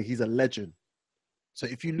 Remember, he's a legend. So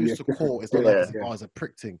if you lose to Core, it's not like it's a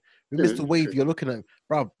prick thing. With Mr. Wavy, you're looking at,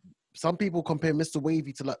 bro. Some people compare Mr.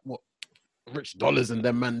 Wavy to like what Rich Dollars and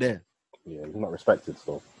them man there. Yeah, he's not respected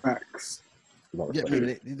still. Facts. Yeah, I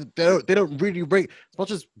mean, they don't really rate as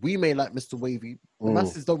much as we may like Mr. Wavy. The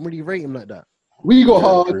masses don't really rate him like that. We go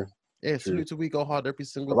hard. True. Yeah, salute to We Go Hard every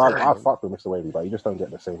single Well, time. I fuck with Mr. Wavy, but you just don't get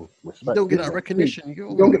the same respect. You don't get that recognition.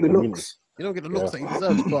 You don't get the looks. You don't get the looks that he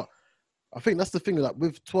deserves. But I think that's the thing that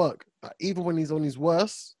with Twerk, that even when he's on his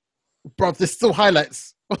worst, bruv, there's still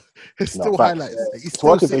highlights. There's still highlights. He's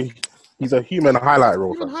still he's a human highlight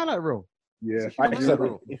reel. Human highlight reel. Yeah. Like you said,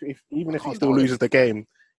 even if he still loses the game,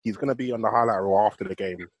 he's gonna be on the highlight reel after the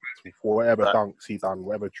game for whatever dunks he done,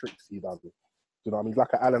 whatever tricks he done. You know what I mean?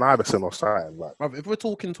 Like an Allen Iverson or something. Like, bruv, if we're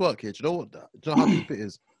talking Twerk here, do you know how deep it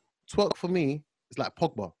is? Twerk for me is like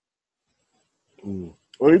Pogba.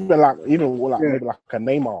 Or even maybe like a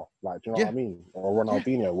Neymar, like, do you know what I mean? Or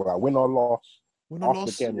Ronaldinho, where like win or loss, after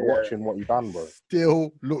the game, you're watching what you done, bro.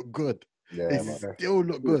 Still look good. Yeah, still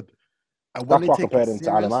look good. And that's why I compared him to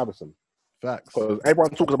Allen Iverson. Facts. Because everyone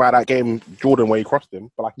talks about that game, Jordan, where he crossed him,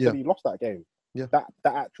 but like he said, he lost that game. Yeah, that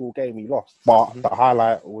actual game he lost, but the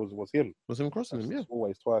highlight was him. Was him crossing him? Yeah,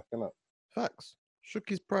 always twerking it. Facts. Shook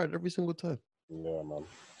his pride every single time. Yeah, man.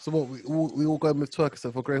 So what? We all going with Twerk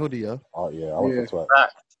except for Grey Hoodie, yeah? Oh yeah, I went for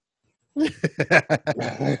Twerk.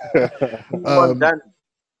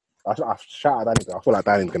 I shouted Danny. I feel like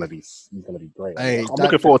Danny's gonna be great. Hey, I'm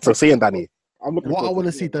looking forward to seeing Danny. What I want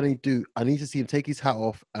to see Danny do, I need to see him take his hat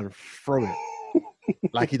off and throw it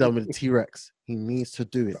like he done with the T-Rex. He needs to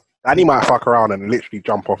do it. Danny might fuck around and literally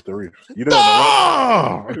jump off the roof. You don't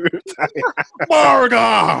know.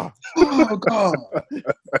 Barga! Oh God!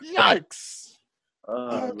 Yikes!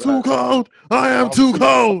 I'm too cold. I am too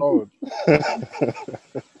cold.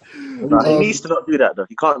 He needs to not do that though.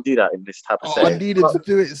 He can't do that in this type of setting. I needed to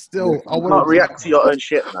do it still. I can't react to your own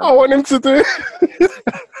shit, man. I want him to do it.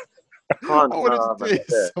 I wanted to do it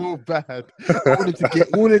so bad. I wanted to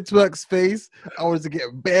get all in Twerk's face. I wanted to get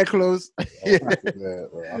bare close. I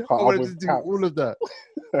wanted to do all of that.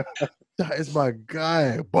 That is my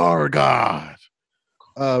guy, Beauregard.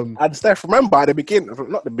 And Steph, remember at the beginning,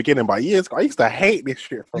 not the beginning, but years ago, I used to hate this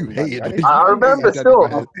shit. You hated it. I remember still.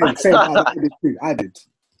 I did.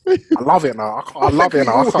 I love it now. I love it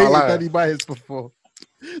now. I can't lie. Danny Myers before.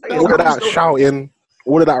 All of that shouting,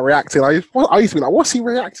 all of that reacting. I used to be like, what's he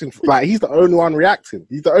reacting for? Like, he's the only one reacting.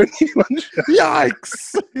 He's the only one.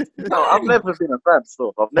 Yikes! No, I've never been a fan,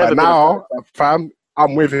 still. I've never been now, a fan.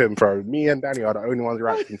 I'm with him, bro. Me and Danny are the only ones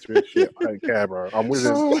reacting to his shit. I don't care, bro. I'm with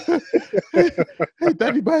him. Hey,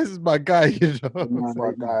 Danny Myers is my guy, you know. He's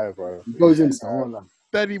my guy, bro. He goes in, so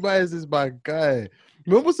Danny Myers is my guy.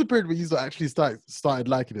 When was the period where you actually started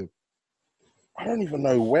liking him? I don't even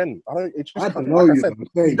know when. I don't know.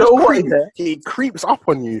 You know what? He creeps up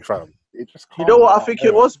on you, fam. It just. You know what I think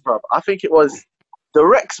it was, bro? I think it was the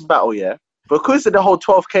Rex battle, yeah. Because of the whole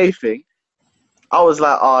 12K thing, I was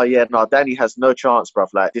like, oh yeah, no, Danny has no chance, bruv.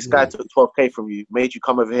 Like this guy took 12K from you, made you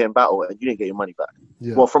come over here and battle, and you didn't get your money back.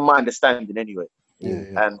 Yeah. Well, from my understanding, anyway.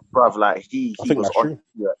 Yeah. And bruv, like he was on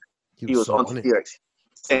T-Rex. He was on T-Rex,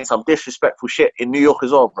 saying some disrespectful shit in New York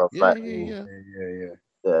as well, bruv. Yeah.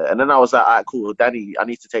 And then I was like, all right, cool, Danny, I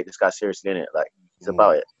need to take this guy seriously, innit? Like he's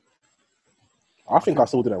about it. I think I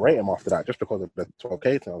still didn't rate him after that, just because of the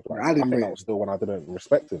 12K thing. I think that was still when I didn't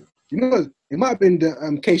respect him. You know, it might have been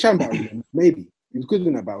the K Shan battle, maybe. He was good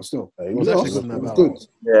in that battle still. He was actually good in that battle.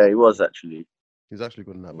 Yeah, he was actually. He was actually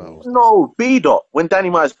good in that battle. No, B-Dot. When Danny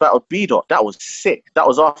Myers battled B-Dot, that was sick. That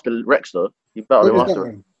was after Rex, though. He battled him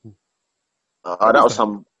after. That was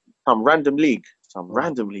some random league. Some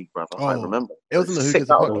random league, brother. I can't remember. It wasn't the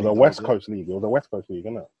It was a West Coast league. It was a West Coast league,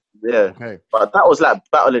 isn't it? Yeah. Okay. But that was like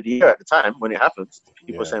Battle of the Year at the time when it happened.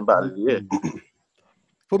 People were saying Battle of the Year.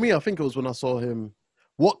 For me, I think it was when I saw him.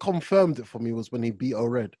 What confirmed it for me was when he beat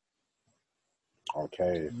O-Red.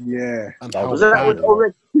 Okay. Yeah. Was that when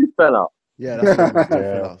O-Red fell out? Yeah, that's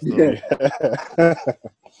when he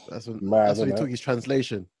That's when he took his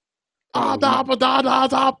translation.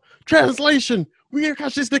 Translation. We gonna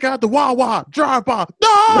catch this nigga at the Wawa drive by. No!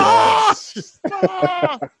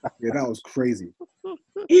 Yeah, that was crazy.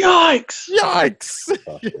 Yikes!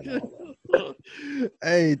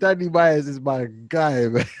 Hey, Danny Myers is my guy,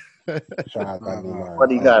 man. Shout out Danny Myers.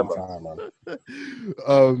 Funny guy,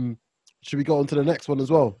 man. Should we go on to the next one as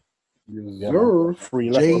well? Yeah, man.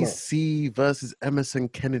 JC versus Emerson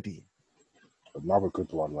Kennedy. Another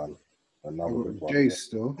good one, man. Another good one. Jace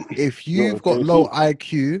still. If you've got low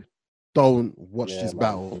IQ, don't watch this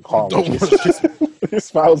battle. Don't watch this.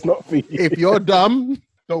 This battle's not for you. If you're dumb,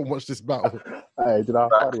 don't watch this battle. Hey, do you know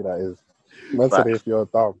how funny that is? Man said if you're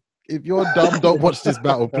dumb. If you're dumb, don't watch this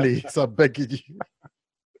battle, please. I'm begging you.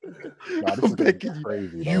 I'm begging you.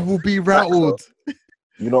 Crazy, you will be rattled.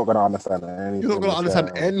 You're not gonna understand anything. You're not gonna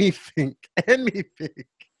understand anything. Anything.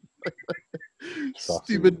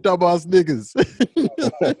 Stupid dumbass niggas.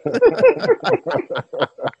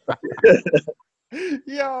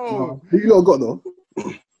 Yo. Who you lot got though?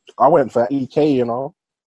 I went for EK, you know.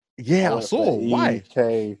 Yeah, I saw. Why?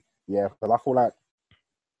 EK, yeah, because I feel like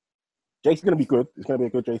JC's gonna be good. It's gonna be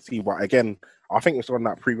a good JC, but again, I think it's on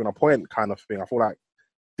that proving a point kind of thing. I feel like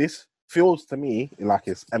this feels to me like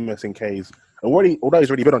it's Emerson K's already, although he's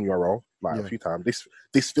already been on URL a few times.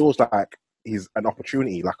 This feels like he's an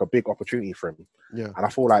opportunity, like a big opportunity for him. Yeah, and I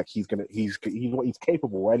feel like he's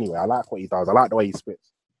capable anyway. I like what he does. I like the way he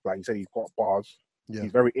spits. Like you said, he's got bars. Yeah.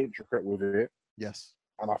 He's very intricate with it. Yes.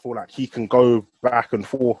 And I feel like he can go back and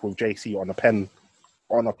forth with JC on a pen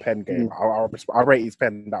game. I rate his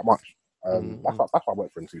pen that much. That's why I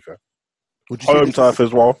went for him, to be fair. Home turf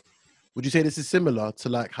as well. Would you say this is similar to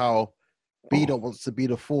like how Bida wants to be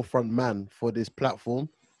the forefront man for this platform?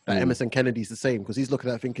 That Emerson Kennedy's the same, because he's looking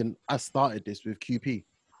at thinking, I started this with QP.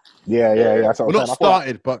 Yeah. That's what not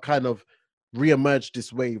started, but kind of re-emerged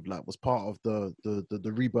this wave, like was part of the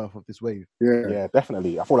rebirth of this wave. Yeah,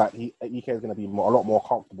 definitely. I feel like EK is going to be a lot more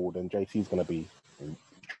comfortable than JC is going to be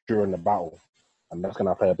during the battle, and that's going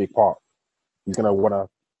to play a big part. He's going to want to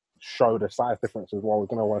show the size difference as well. He's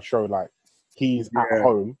going to want to show like he's at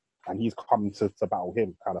home and he's come to battle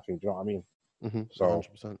him, kind of thing. Do you know what I mean? Mm-hmm. So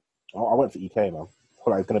 100%. I went for EK, man. I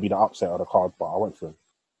feel like it's going to be the upset of the card, but I went for him.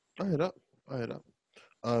 I hear that.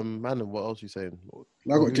 Man, what else are you saying? I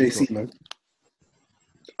got JC, man.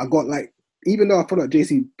 I got like, even though I feel like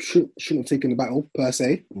JC shouldn't have taken the battle per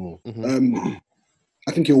se,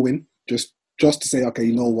 I think he'll win. Just to say, okay,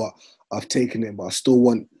 you know what, I've taken it, but I still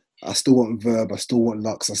want Verb, I still want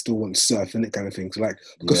Lux, I still want Surf, and that kind of thing. So like,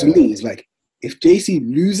 because for me, it's like if JC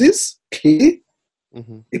loses, it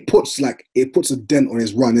puts a dent on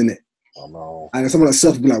his run, innit? Oh no. And someone like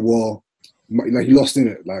Surf will be like, well, like he lost in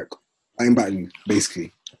it. Like I ain't battling you,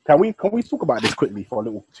 basically. Can we talk about this quickly for a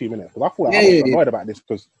little 2 minutes? Because I feel like I'm annoyed about this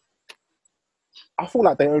because I feel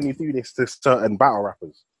like they only do this to certain battle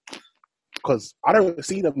rappers. Because I don't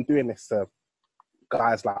see them doing this to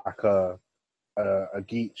guys like a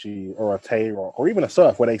Geechee or a Tay-Rock or even a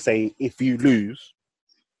Surf, where they say if you lose,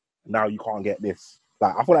 now you can't get this.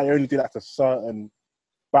 Like I feel like they only do that to certain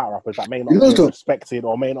battle rappers that may not be respected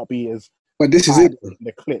or may not be as. But this is it.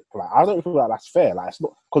 The clip, like I don't feel like that's fair. Like it's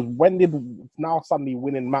not, because when did now suddenly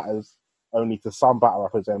winning matters only to some battle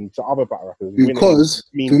rappers and to other battle rappers? Because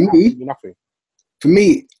nothing. For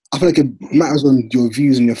me, I feel like it matters on your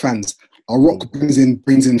views and your fans. A Rock brings in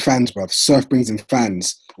fans, bruv. Surf brings in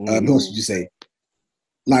fans. Who else would you say?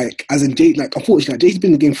 Like as in Jay, like unfortunately, like, Jay's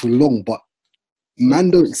been in the game for long, but man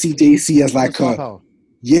don't see JC as like bro,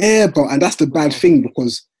 and that's the bad thing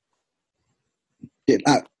because.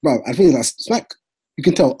 Bro, I think that's like you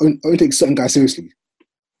can tell. Only take certain guys seriously.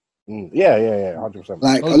 Yeah, 100%.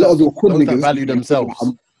 Like a lot of your hood niggas value themselves.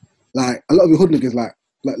 Like a lot of your hood niggas, like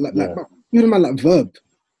bro, even a man like Verb,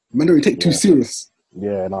 man don't really take too serious.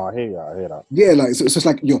 Yeah, no, I hear that. Yeah, like so it's just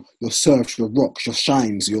like your Surfs, your Rocks, your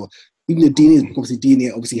Shines, even your DNAs. Obviously,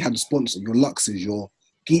 DNA obviously had a sponsor. Your Luxes, your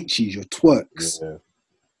Geechees, your Twerks. Yeah.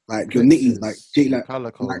 Like your Nitties, like Jay,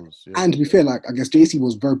 and to be fair, like I guess JC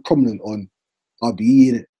was very prominent on RBE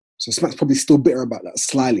in it, so Smack's probably still bitter about that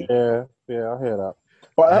slyly. Yeah, I hear that.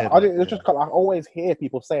 But it's just I always hear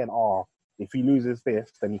people saying, "Oh, if he loses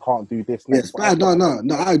this, then he can't do this." Yes, no,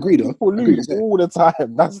 I agree though. People lose all the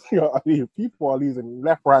time. That's what I mean. People are losing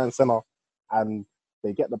left, right, and center, and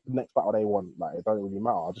they get the next battle they want. Like it doesn't really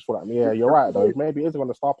matter. I just feel like, yeah, you're right though. Maybe it is on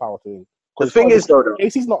the star power thing. The thing is though,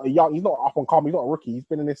 JC's not he's not up and coming. He's not a rookie. He's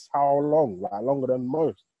been in this how long? Like longer than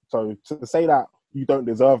most. So to say that. You don't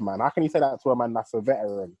deserve, man. How can you say that to a man that's a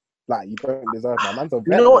veteran? Like, you don't deserve, man. Man's a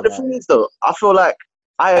veteran. You know what the thing is, though? I feel like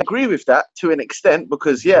I agree with that to an extent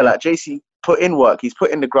because, like, JC put in work. He's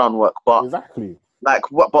put in the groundwork. But exactly.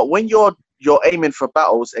 But when you're aiming for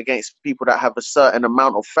battles against people that have a certain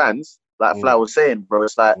amount of fans, like Fly was saying, bro,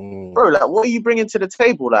 it's like, bro, like, what are you bringing to the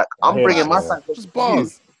table? Like, I'm bringing my fans over to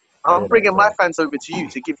you. I'm bringing my fans over to you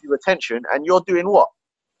to give you attention, and you're doing what?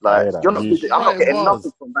 Like, you're not. I'm not getting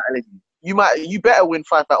nothing from battling you. You better win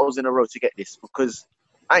 5 battles in a row to get this, because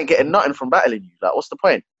I ain't getting nothing from battling you. Like, what's the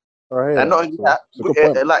point? And not only that,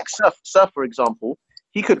 like Surf, for example,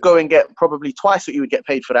 he could go and get probably twice what you would get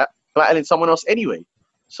paid for that battling someone else anyway.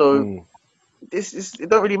 So it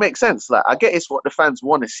don't really make sense. Like, I get it's what the fans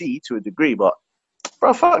want to see to a degree, but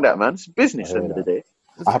bro, fuck that, man. It's business at the end of the day.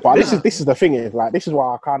 But this is the thing, is like, this is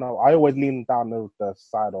why I always lean down the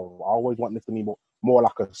side of, I always want this to be more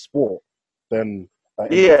like a sport than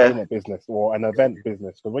an entertainment business or an event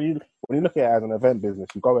business. Because when you look at it as an event business,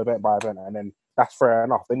 you go event by event, and then that's fair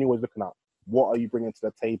enough. Then you're always looking at what are you bringing to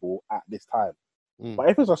the table at this time. But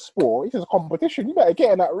if it's a sport, if it's a competition, you better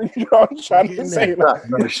get in that. Really, I'm trying to say,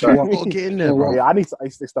 get in there, bro. Yeah, I need to.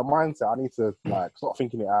 It's the mindset. I need to like stop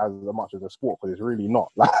thinking it as much as a sport, because it's really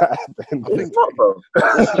not. Like, it's not, bro.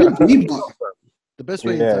 The best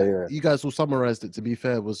way you guys all summarized it, to be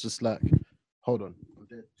fair, was just like, hold on.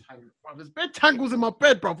 There's bed tangles in my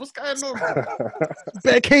bed, bro. What's going on?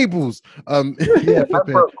 Bare cables. I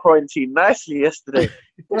broke quarantine nicely yesterday.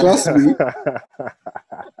 Trust me.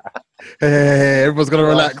 Hey, everyone's gonna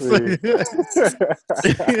relax.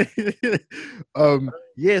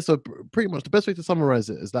 So pretty much the best way to summarize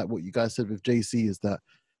it is like what you guys said with JC, is that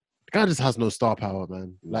the guy just has no star power,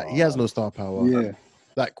 man. Like, he has no star power. Yeah.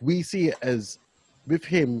 Like, we see it as, with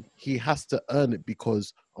him, he has to earn it,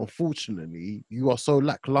 because unfortunately you are so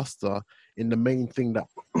lackluster in the main thing that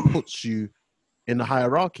puts you in the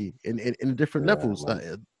hierarchy in different levels.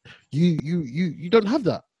 That you don't have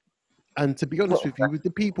that. And to be honest with you, with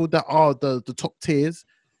the people that are the top tiers,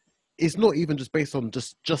 it's not even just based on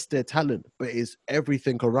just their talent, but it's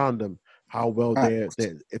everything around them, how well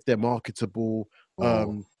if they're marketable,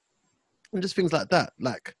 and just things like that.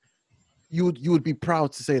 Like, you would be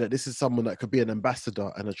proud to say that this is someone that could be an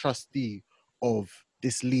ambassador and a trustee of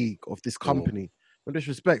this league, of this company. No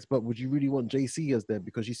disrespect, but would you really want JC as there?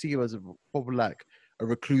 Because you see him as probably like a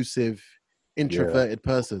reclusive, introverted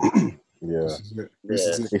person.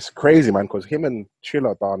 It's crazy, man, because him and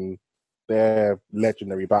Chilla done their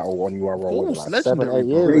legendary battle on URL like 7-8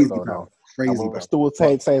 years ago now. Crazy, we're still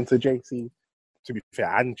saying to JC, to be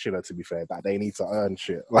fair, and Chilla, to be fair, that they need to earn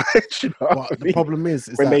shit. Like, the problem is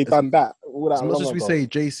when they done that, as much as we say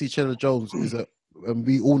JC Chilla Jones is and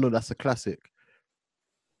we all know that's a classic.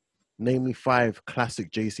 Name me 5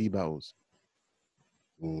 classic JC battles.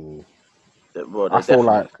 I feel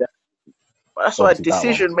like that's why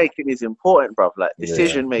decision making is important, bruv. Like,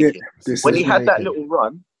 decision making. When he had that little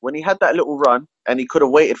run, and he could have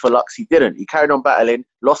waited for Lux, he didn't. He carried on battling,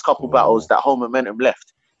 lost a couple battles, that whole momentum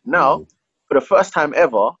left. Now, for the first time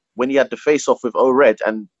ever, when he had the face-off with O-Red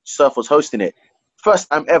and Surf was hosting it, first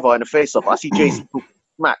time ever in the face-off, I see JC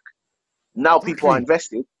smack. Now people are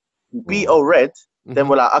invested. He beat O-Red, then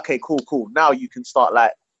we're like, okay, cool. Now you can start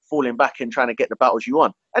like falling back and trying to get the battles you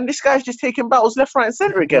want. And this guy's just taking battles left, right, and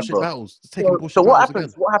center again, bro. So what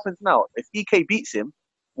happens? What happens now? If EK beats him,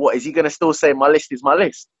 what is he gonna still say? My list is my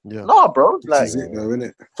list. Yeah. No, bro. Like, this is it, though, isn't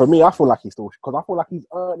it? For me, I feel like he's still, because I feel like he's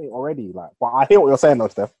earning already. Like, but I hear what you're saying, though,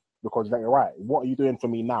 Steph. Because you're right. What are you doing for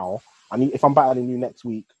me now? I mean, if I'm battling you next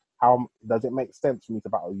week, how does it make sense for me to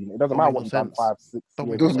battle you? It doesn't matter what you've done 5, 6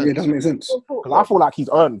 years. It doesn't make sense. Because I feel like he's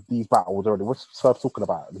earned these battles already. What's Surf talking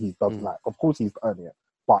about? He does like, of course he's earning it.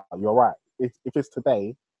 But you're right. If it's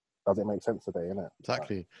today, does it make sense today? Innit?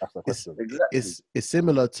 Exactly. That's the question. It's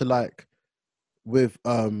similar to like with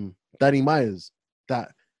Danny Myers,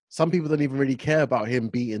 that some people don't even really care about him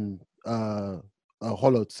beating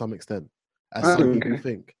Hollow to some extent, as some people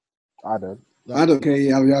think. I don't. Like, I don't care.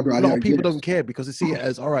 A lot of people don't care because they see it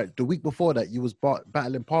as, all right, the week before that you was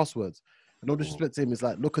battling Passwords. And no disrespect to him, it's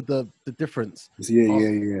like, look at the difference.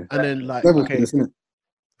 Yeah. And then like, okay,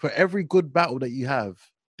 for every good battle that you have,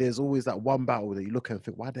 there's always that one battle that you look at and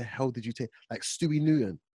think, why the hell did you take, like Stewie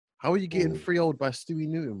Newton? How are you getting 3-0'd by Stewie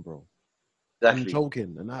Newton, bro? Exactly. I'm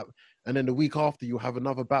joking. And then the week after you have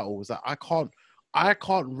another battle. It's like, I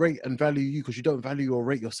can't rate and value you because you don't value or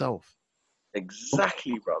rate yourself.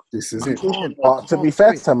 Exactly, bro. This is it. But to be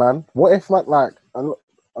fair to man, what if like a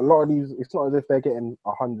lot of these, it's not as if they're getting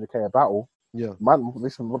 100k a battle. Yeah, man,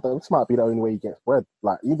 this might be the only way you get spread.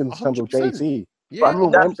 Like, even in terms of JC. Yeah,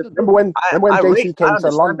 remember when JC came to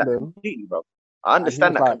London? Bro. I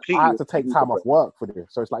understand that completely. I had to take time off work for this,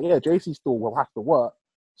 so it's like, yeah, JC still will have to work.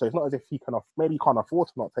 So it's not as if he can't afford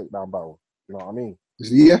to not take down battles. You know what I mean?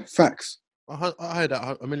 Yeah, facts. I heard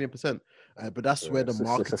that 1,000,000%. But that's where the it's a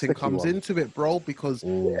marketing sticky comes one. into it, bro. Because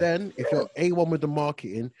then, if you're A1 with the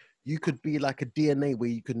marketing, you could be like a DNA where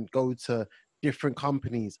you can go to different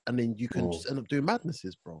companies and then you can just end up doing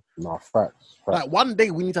madnesses, bro. No, facts. Like one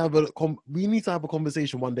day we need to have a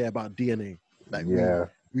conversation one day about DNA. Like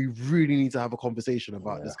we really need to have a conversation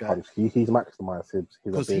about this guy. He's maximized his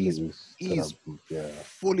abilities. He's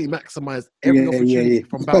fully maximized every opportunity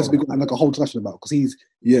from battle. And like a whole discussion about because he's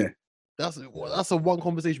that's a one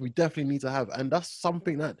conversation we definitely need to have, and that's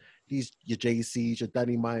something that your JCs, your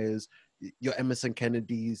Danny Myers, your Emerson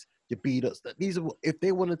Kennedys, your B-Dots, that these are, if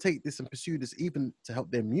they want to take this and pursue this even to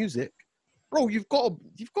help their music, bro, you've got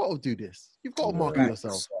to do this. You've got to market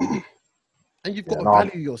yourself. And you've got to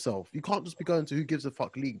value yourself. You can't just be going to Who Gives a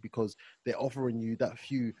Fuck League because they're offering you that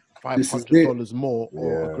few $500 more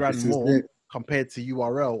or a grand more compared to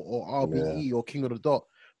URL or RBE or King of the Dot.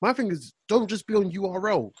 My thing is, don't just be on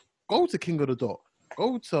URL. Go to King of the Dot.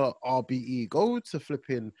 Go to RBE. Go to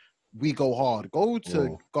flipping We Go Hard. Go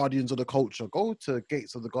to Guardians of the Culture. Go to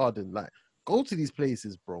Gates of the Garden. Like, go to these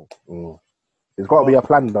places, bro. There's got to be a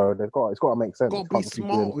plan, though. It's got to make sense. Got to be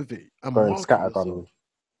smart with it. And going scattergun.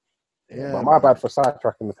 Yeah, but my bad for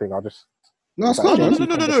sidetracking the thing. No,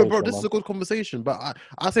 bro. This is a good conversation. But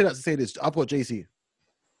I say that to say this. I've got JC.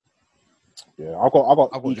 Yeah, I've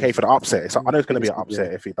got EK for the upset. I know it's going to be an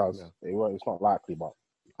upset if he does. Yeah. It's not likely, but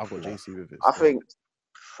I've got JC with it. I think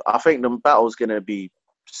the battle's going to be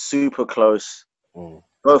super close.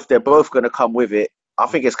 They're both going to come with it. I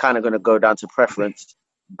think it's kind of going to go down to preference.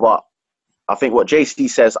 But I think what JC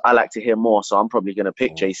says, I like to hear more. So I'm probably going to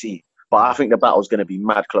pick JC. But I think the battle's going to be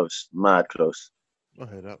mad close. Mad close. I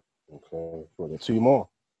hear that. Okay. Well, two more.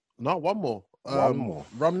 No, one more. One more.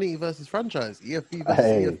 Romney versus Franchise. EFB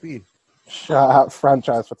versus EFB. Shout out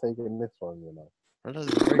Franchise for taking this one, you know. Franchise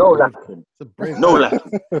is no lacking. No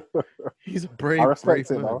lacking. He's a brave. I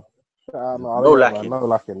respect it, though. No lacking.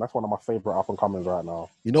 That's one of my favorite up and comings right now.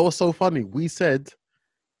 You know what's so funny? We said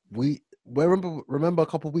remember a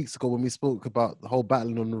couple of weeks ago when we spoke about the whole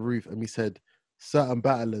battling on the roof, and we said certain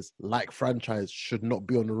battlers like Franchise should not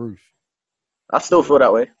be on the roof. I still feel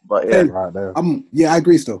that way, but yeah, right there. I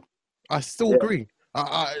agree still. I still agree.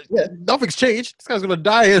 Nothing's changed. This guy's gonna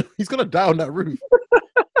die. He's gonna die on that roof.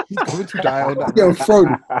 He's going to die on that roof.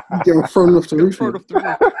 Get thrown off the roof.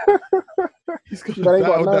 He's gonna die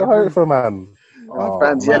on that roof. For man.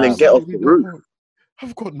 Fans yelling, "Get off the roof!"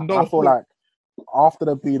 I've got no. I feel like after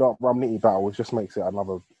the beat up Romney battle, it just makes it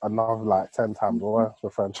another like 10 times worse for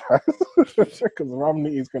Franchise because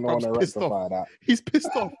Romney is gonna want to rectify that. He's pissed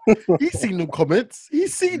off. He's seen the comments.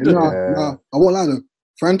 He's seen them. No, I won't lie though.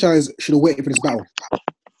 Franchise should have waited for this battle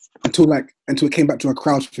until it came back to a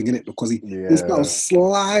crowd thing, innit? Because this battle was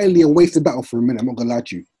slightly a wasted battle for a minute. I'm not gonna lie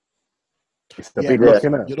to you. It's the big look,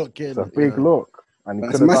 innit? You're not getting it's a big look, and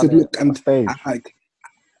it's a massive look. And stage. I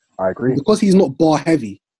agree because he's not bar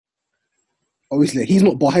heavy. Obviously, he's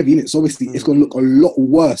not bar heavy, innit? So obviously, it's gonna look a lot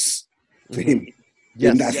worse for him.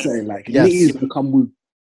 In that setting, like Nitty is gonna come with,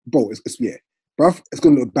 bro. Bruv, it's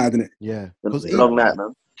gonna look bad, innit? Yeah, because long night,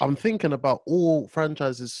 man. I'm thinking about all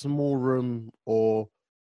franchises, small room or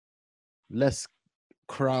less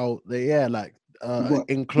crowd.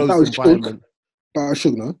 Enclosed environment. Battle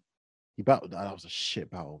Suge, no? He battled that. That was a shit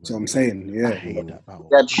battle. That's what I'm saying. Yeah, I hate that battle.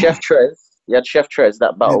 You had Chef Trez.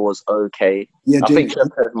 That battle was okay. Yeah, I think Chef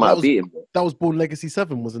Trez might beat him. That was Born Legacy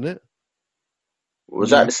 7, wasn't it? Was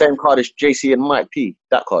that the same card as JC and Mike P?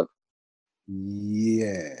 That card?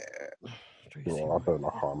 Yeah. I can't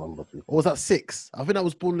remember. Or was that 6? I think that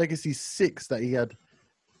was Born Legacy 6 that he had.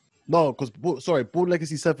 No, because Born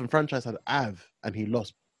Legacy 7 Franchise had Av and he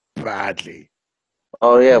lost badly.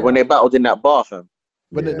 Oh yeah, when they battled in that bar, fam.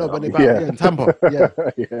 When they battled in Tampa.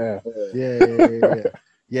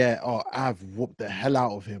 Yeah. Oh, Av whooped the hell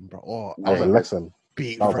out of him, bro. Oh, that was a lesson.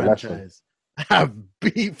 Beat Franchise.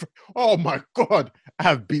 Oh my god,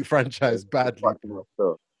 Av beat Franchise badly.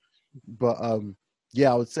 But I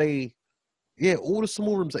would say, all the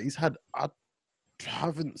small rooms that he's had, I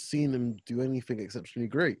haven't seen him do anything exceptionally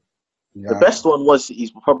great. The best one was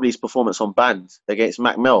probably his performance on Band against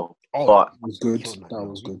Mac Mel. That was good. That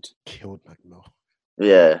was good. Killed Mac Mel.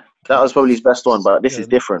 Yeah, that was probably his best one, but this is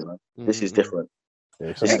different, man. This is different.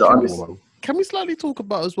 Can we slightly talk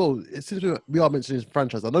about as well, since we are mentioning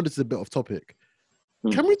Franchise, I know this is a bit off topic.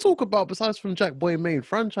 Can we talk about, besides from Jack Boy Main,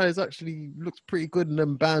 Franchise actually looks pretty good in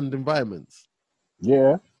them band environments?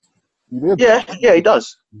 Yeah. He did. Yeah, he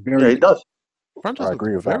does. He does. Franchise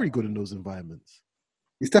looks very good in those environments.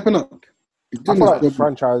 He's stepping up. I feel like the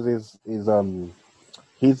Franchise is he's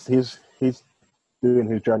doing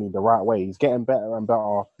his journey the right way. He's getting better and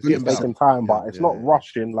better. He's taking time, but it's not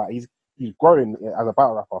rushing. Like he's he's growing as a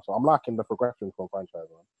battle rapper. So I'm liking the progression from franchise,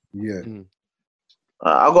 man. Yeah.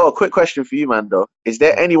 I've got a quick question for you, man. Though, is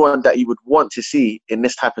there anyone that you would want to see in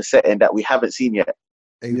this type of setting that we haven't seen yet,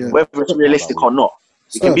 Yeah. whether it's realistic or not?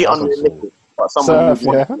 It can be unrealistic, but someone Surf, you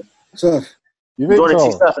would want. Surf. You You think want to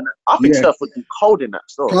see so? Surf, and I think Yeah. Surf would be cold in that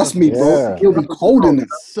store. Trust me, bro. Yeah. He'll be cold in that.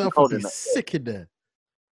 Surf would be sick in there.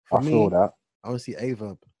 For I feel me, that. I want to see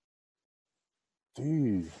Averb.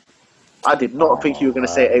 Dude. I did not think you were going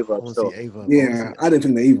to say I Averb. want to So see Averb. Yeah, I don't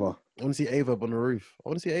think that either. I want to see Averb on the roof. I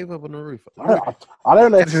want to see Averb on the roof. I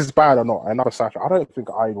don't know if this is bad or not. Another Sasha. I don't think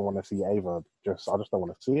I even want to see Ava. I just don't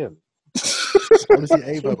want to see him. I want to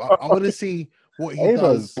see Averb. I want to see what he Ava's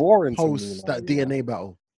does boring to me post now, that DNA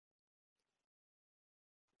battle.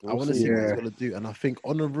 I want to see what he's going to do. And I think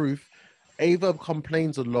on the roof, Averb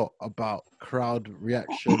complains a lot about crowd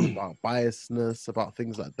reaction, about biasness, about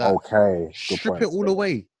things like that. Okay. Strip it all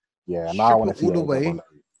away. Yeah, now I want to see all Ava away. on the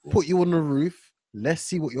roof. Put you on the roof. Let's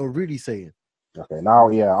see what you're really saying. Okay, now,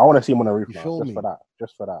 yeah, I want to see him on the roof You now. feel Just me? for that.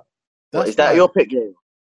 Just for that. What, is that your pick, Gabe?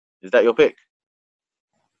 Is that your pick?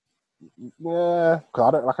 Yeah, because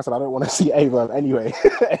I don't, like I said, I don't want to see Ava anyway,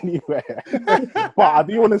 anywhere. But I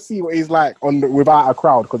do want to see what he's like without a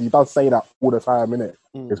crowd, because he does say that all the time, innit?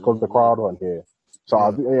 It's because the crowd aren't here. So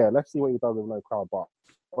let's see what he does with no crowd. But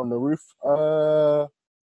on the roof, I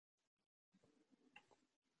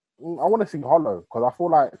want to see Hollow, because I feel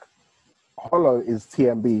like Hollow is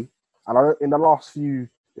TMB, and in the last few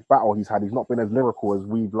battles he's had, he's not been as lyrical as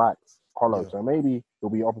we've liked Hollow. So maybe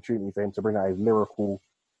there'll be opportunity for him to bring out his lyrical.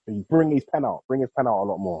 Bring his pen out a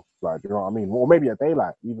lot more. Like, do you know what I mean? Or maybe a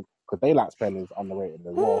Daylight, even because Daylight's pen is underrated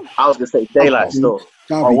as well. I was gonna say Daylight still.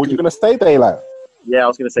 Oh, were you gonna stay Daylight? Yeah, I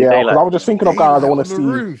was gonna say Daylight. I was just thinking of guys I want to see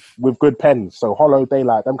roof. with good pens. So Hollow,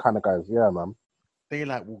 Daylight, them kind of guys. Yeah, man.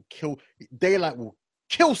 Daylight will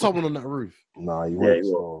kill someone on that roof. Nah, he will.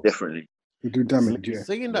 So. Definitely. You do damage, yeah.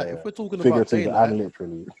 Saying that, if we're talking about Figuratively Daylight, and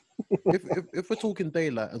literally. if we're talking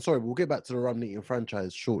Daylight, and sorry, we'll get back to the Rum Eating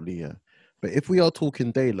franchise shortly, yeah. But if we are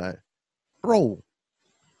talking Daylight, bro,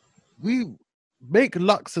 we make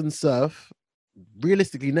Lux and Surf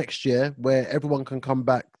realistically next year, where everyone can come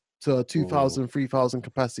back to a 2,000, 3,000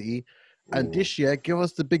 capacity, and this year give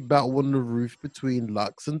us the big battle on the roof between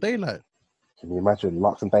Lux and Daylight. Can you imagine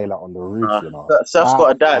Lux and Daylight on the roof? You know, Surf's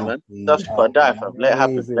got to die, man. Surf's got to die, fam. Let it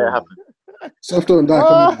happen. Let it happen. Surf don't die.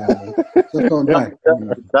 Come on, man. Surf don't die.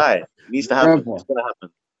 Die. It needs to happen. Never. It's gonna happen.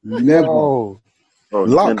 Never. Oh,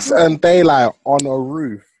 Lux and Daylight on a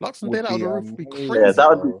roof. Lux and Daylight on the roof would be crazy. Yeah, that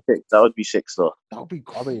would be sick. That would be sick, though. That would be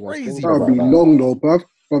crazy. That would be long, though, bruv.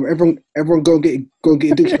 Everyone go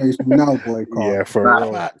get dictionaries from now, boy. Yeah, for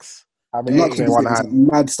real. Facts. Having Lux in is one like hand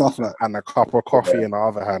mad stuff like. and a cup of coffee in the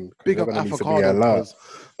other hand. Big up Avocado, because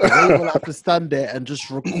they will have to stand there and just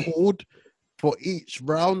record for each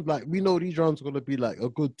round. Like, we know these rounds are going to be like a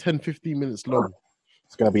good 10, 15 minutes long.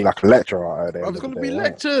 It's going to be like a lecture out there. It's going to be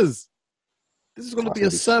lectures. This is going to be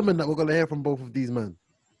a sermon that we're going to hear from both of these men.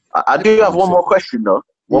 I do have one more question, though.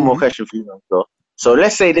 One more question for you, though. So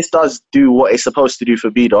let's say this does do what it's supposed to do for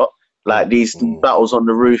B-Dot, like these battles on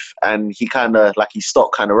the roof, and he kind of, like, his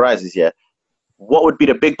stock kind of rises, yeah? What would be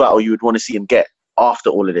the big battle you would want to see him get after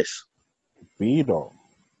all of this? B-Dot.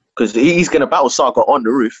 Because he's going to battle Saga on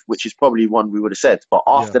the roof, which is probably one we would have said. But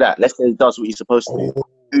after that, let's say he does what he's supposed to do.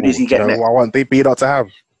 Who does he get next? I want B-Dot to have?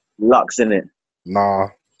 Lux, innit? Nah.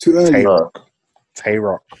 Too early.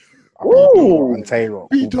 Tay-Rock. Ooh. And Tay-Rock.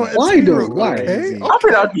 Why though? Why? Okay. I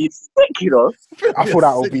think that'd be sick, you know. I thought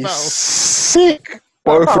that would be sick.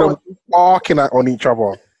 Both of them barking on each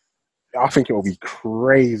other. I think it will be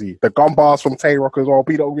crazy. The gun bars from Tay-Rock as well.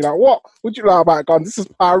 B-Dot will be like, what? What you like about guns? This is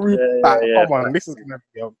Pyru. Come on, this is going to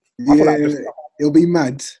be it'll be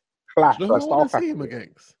mad. Clash. I want to see him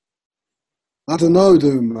against. I don't know,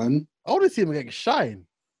 dude, man. I want to see him against Shine.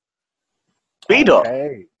 B-Dot.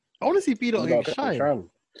 Okay. I want to see B-Dot against Shine.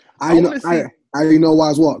 I know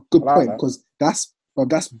why as well. Good point, because that's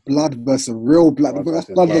blood versus real blood. That's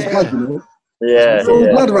blood versus blood, you know. Yeah,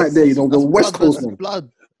 blood right there, you know, the West Coast one.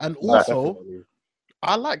 Blood. And also,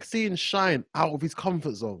 I like seeing Shine out of his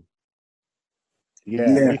comfort zone. Yeah,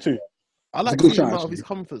 me too. I like seeing him out of his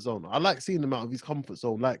comfort zone. I like seeing him out of his comfort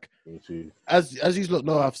zone. Like, me too. As you lot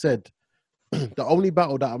know, I've said, the only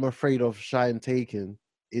battle that I'm afraid of Shine taking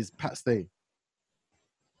is Pat Stay.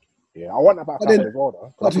 Yeah, I want that battle as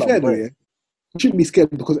well, though. To be fair, though, yeah, you shouldn't be scared,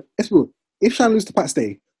 because if Shine loses to Pat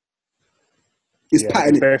Stay, it's Pat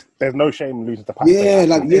in it. There's no shame in losing to Pat Stay. Yeah,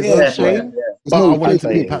 like, no shame. But I want to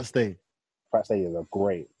beat Pat Stay. Pat Stay is a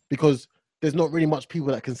great. Because there's not really much people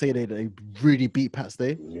that can say they really beat Pat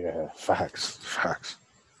Stay. Yeah, facts.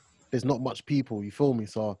 There's not much people, you feel me?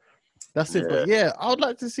 So That's it. But yeah, I would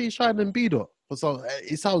like to see Shine and B-Dot. So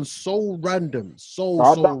it sounds so random, so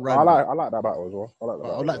random. I like that battle as well.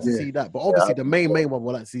 I would like to see that, but obviously the main one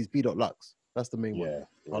would like to see is B-Dot Lux. That's the main one. Yeah,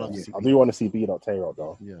 I'd like to see I do want to see B-Dot Tay-Rock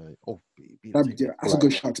though. Yeah. That's a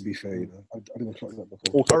good shout, to be fair. You know, I didn't clock that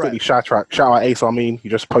before. Also, quickly, shout out Ace. I mean, he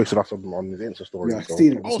just posted us on his Insta story. Yeah, I've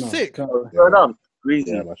seen it. Oh, sick! Well done.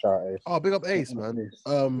 Greasy. Yeah, man, shout out Ace. Oh, big up Ace, man.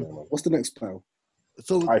 What's the next battle?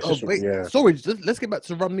 So wait, sorry, let's get back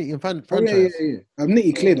to Ramniti and franchise. Yeah.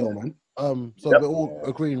 Nitty clear though, man. So we're all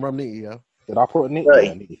agreeing Ramniti, yeah. Did I put Nitty?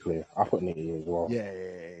 Yeah, Nitty clear. I put Nitty as well.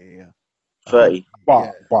 Yeah. 30.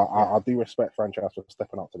 But I do respect franchise for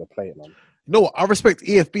stepping up to the plate, man. No, I respect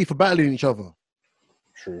EFB for battling each other.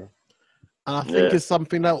 True. And I think it's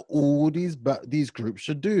something that all these groups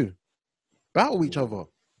should do. Battle each other.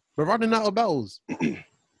 We're running out of battles.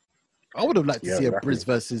 I would have liked to see a Briz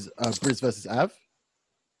versus Av.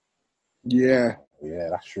 Yeah,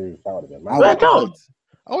 that's true. That would have been mad.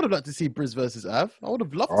 I would have liked to see Briz versus Av. I would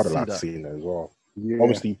have loved to see that. I would have liked to see that as well. Yeah.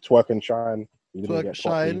 Obviously, Twerk and Shine. Twerk and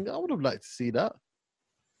Shine. I would have liked to see that.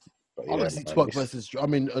 I'd like to see Twerk versus,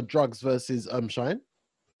 Drugs versus Shine.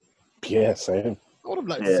 Yeah, same. I would have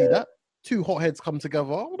liked to see that. Two hotheads come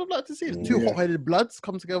together. I would have liked to see it. Two hot-headed bloods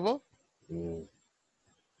come together. I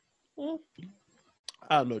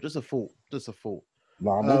don't know. Just a thought.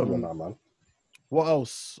 No, I'm moving on that, man. What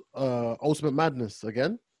else? Ultimate Madness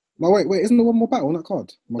again. No, wait. Isn't there one more battle on that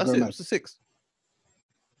card? That's it. It's the 6th.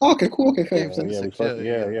 Oh, okay, cool. Okay, fair.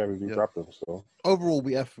 We grabbed them. So overall,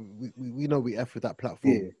 we know we F with that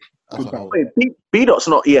platform. Yeah. Wait, B-Dot's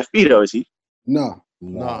not EFB though, is he? No,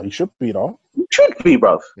 he should be though. He should be,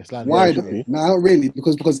 bro. Why? No, not really.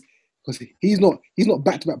 Because he's not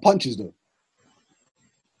back-to-back punches though.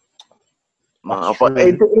 Nah, but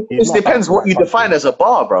it depends what you define as a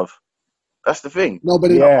bar, bruv. That's the thing. No, but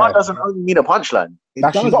a bar doesn't only mean a punchline. He's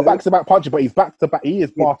not back-to-back punches, but he's back-to-back. He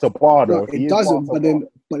is bar to bar, though. It doesn't. But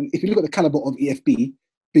if you look at the caliber of EFB,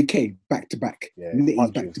 Big K back-to-back.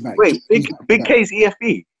 Nitty's back-to-back. Wait, Big K's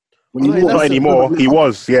EFB. Not anymore. He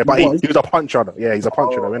was, but he was a puncher. Yeah, he's a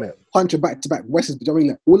puncher, though, isn't it? Puncher back-to-back. West is, I mean,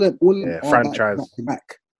 like, all of franchise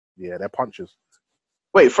back-to-back. Yeah, they're punchers.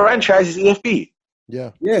 Wait, franchise is EFB.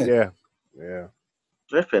 Yeah.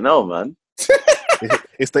 Flipping hell, man.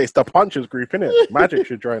 It's the punchers group, innit? Magic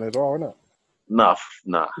should join as well, innit? Nah.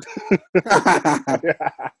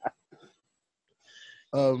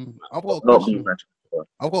 I've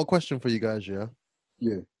got a question for you guys, yeah?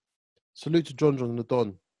 Yeah. Salute to John the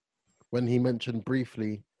Don when he mentioned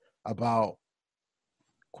briefly about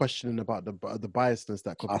questioning about the biasness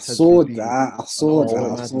that could potentially be. I saw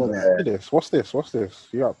that. What's this?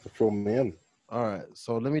 You have to fill me in. All right,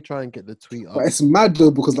 so let me try and get the tweet up. But it's mad though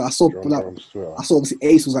because I saw obviously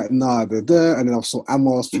Ace was like nah, and then I saw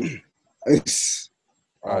Amos. It's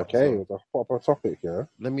okay. It's a proper topic, yeah.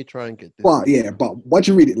 Let me try and get this. But once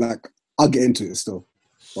you read it, like I'll get into it still.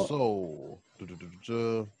 So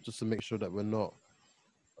just to make sure that we're not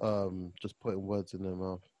just putting words in their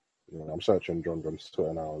mouth. Yeah, I'm searching John John's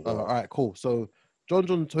Twitter now. As well. All right, cool. So John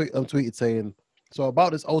tweeted saying, so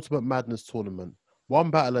about this Ultimate Madness tournament, one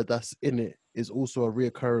battler that's in it is also a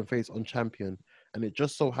reoccurring face on Champion, and it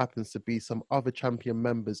just so happens to be some other Champion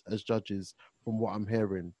members as judges. From what I'm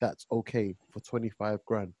hearing, that's okay for 25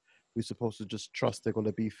 grand. We're supposed to just trust they're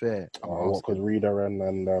gonna be fair. Because Reader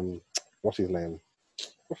and what's his name?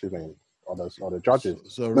 Are the judges?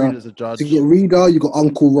 So Reader's a judge. So you got Reader, you got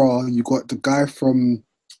Uncle Ra, you got the guy from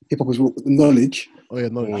Hip Hop is Knowledge. Oh yeah,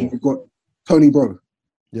 Knowledge. And you got Tony Bro.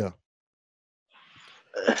 Yeah.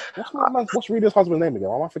 What's Reader's husband's name again?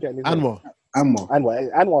 Why am I forgetting his name?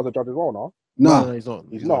 Anwar's a judge as well, no? No, he's not.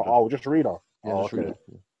 He's not. Oh, just Reader. Yeah, just Reader.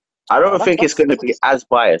 I don't think it's going to be as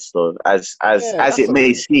biased though, as it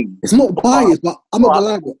may seem. It's not biased, but I'm not gonna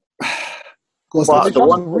lie.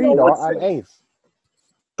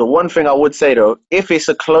 The one thing I would say though, if it's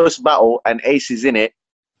a close battle and Ace is in it,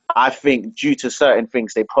 I think due to certain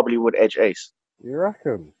things they probably would edge Ace. You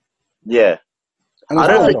reckon? Yeah. I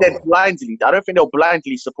don't think they'll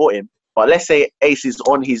blindly support him. But let's say Ace is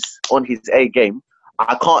on his A game.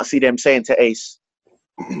 I can't see them saying to Ace,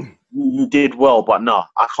 "You did well," but no,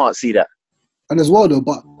 I can't see that. And as well though,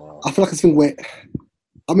 but I feel like it's a thing where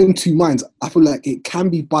I'm in two minds. I feel like it can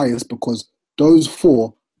be biased because those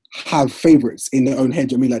four have favorites in their own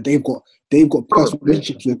head. I mean, like they've got personal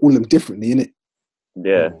relationships with all of them differently, innit?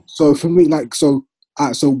 Yeah. So for me, like, so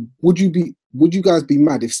would you guys be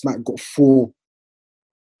mad if Smack got 4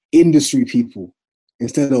 industry people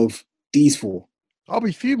instead of these 4? I'll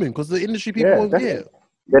be fuming because the industry people won't get it.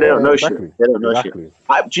 They don't know shit. They don't know shit. Do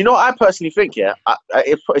you know what I personally think? Yeah,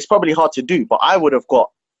 it's probably hard to do, but I would have got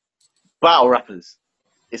battle rappers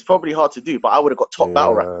it's probably hard to do, but I would have got top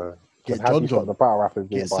battle rapper. Get Had John you John. got the battle rappers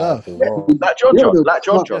being Get biased Surf. as well. Like John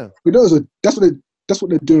John. Yeah. You know, that's what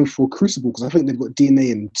they're doing for Crucible, because I think they've got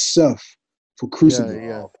DNA and Surf for Crucible.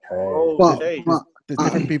 Yeah. Okay. But, Okay. but There's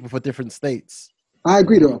different people for different states. I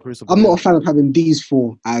agree though. Crucible, I'm not yeah. a fan of having these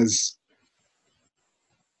four as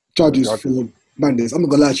judges for bandits. I'm not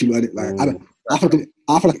gonna lie to you, like I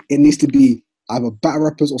feel like it needs to be either battle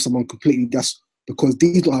rappers or someone completely just because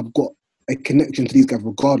these lot have got a connection to these guys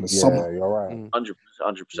regardless. Yeah, Somehow. you're right. 100%.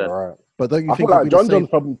 You're right. But don't you I think feel it'll like be John the same?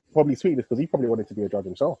 John's probably sweet because he probably wanted to be a judge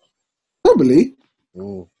himself. Probably.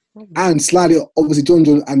 Mm. And slightly, obviously, John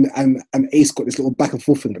and Ace got this little back and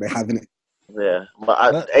forth thing that they have in it. Yeah,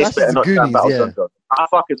 but That- Ace that's better the not try Goonies, and battle yeah. John John. I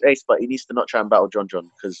fuck with Ace, but he needs to not try and battle John John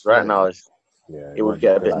because right now it would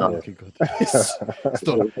get a bit nuts. Looking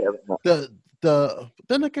good.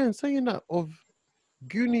 Then again, saying that of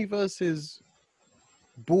Goonie versus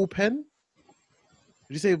Bullpen,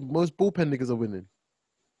 did you say most Bullpen niggas are winning?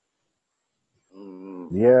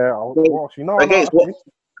 Yeah, well, you know, Against what?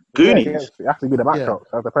 Goonies. It has to be the matchup.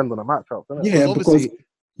 It depends on the matchup, doesn't it? Yeah, because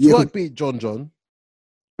Twerk beat John John.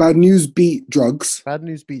 Bad News beat Drugs. Bad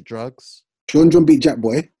News beat Drugs. John John beat Jack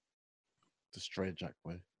Boy. Destroyed Jack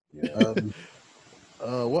Boy. Yeah.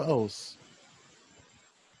 What else?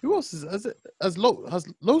 Who else has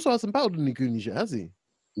Loso hasn't battled any Goonies yet, has he?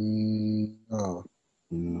 No.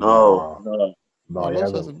 No. No, he Loso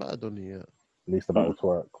hasn't. hasn't battled any yet. Needs to battle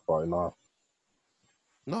Twerk, but no.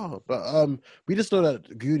 No, but we just know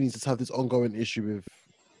that Goonies just have this ongoing issue with.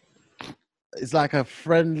 It's like a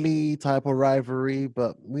friendly type of rivalry,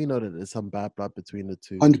 but we know that there's some bad blood between the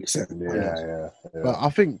two. 100%. Yeah. But I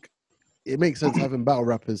think it makes sense having battle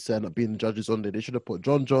rappers end up being judges on there. They should have put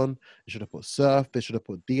John John, they should have put Surf, they should have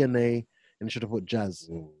put DNA, and they should have put Jazz.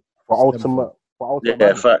 For ultimate Yeah,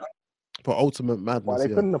 Madness. fact. For Ultimate Madness. Well, they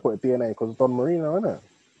couldn't have put DNA because Don Marino, innit?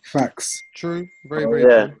 Facts. True. Very, very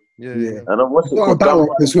Yeah. true. Yeah. And then what's it What called? about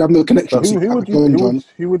rappers who have no So connection?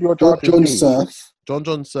 who would your judges John be? Surf, John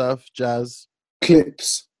John Surf, Jazz.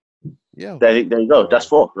 Clips. Yeah. There you go. That's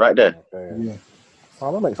 4 right there. Okay. Yeah.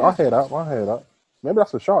 Oh, that makes. I hear that. Maybe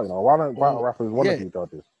that's a shot. You know, why don't battle rappers want to be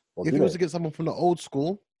judges? Or If do you was they? to get someone from the old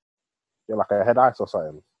school, Yeah, like a head ice or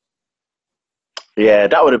something. Yeah,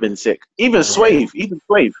 that would have been sick. Even Swave. even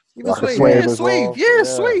Like a Swave. Swave Yeah, as Swave. well. Yeah, Yeah.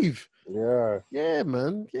 Swave. Yeah, Yeah,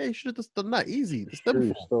 man. Yeah, you should have just done that easy. It's them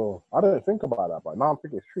true. four. Still, I didn't think about that, but now I'm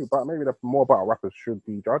thinking it's true. But maybe the more battle rappers should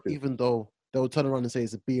be judges. Even though they'll turn around and say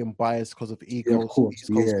it's being biased because of ego, course.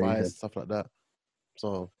 East Coast Yeah, bias, stuff like that.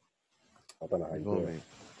 So, I don't know how you you know do what I it. mean?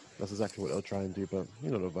 That's exactly what they'll try and do, but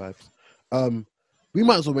you know the vibes. We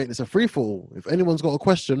might as well make this a free fall. If anyone's got a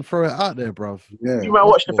question, throw it out there, bruv. Yeah. You might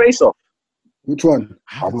watch the face off. Which one?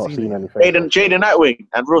 I've not seen it. anything. Jaden Nightwing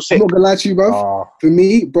and Real I'm Sick. not gonna lie to you, bro. Ah, For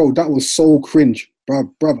me, bro, that was so cringe,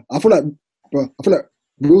 bro. I feel like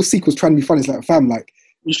Real Seek was trying to be funny. It's like, fam, like,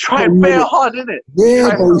 He's trying bare hard, isn't it?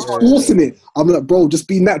 yeah, bro, he's Yeah. forcing it. I'm like, bro, just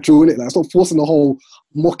be natural, innit? Like, stop forcing the whole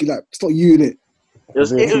mocking. Like, stop you in it.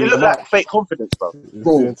 It looked like fake confidence, bro. he's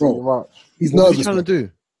Bro, doing bro. too much. He's What was he nervous. trying Bro. to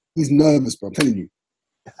do? He's nervous, bro. I'm telling you.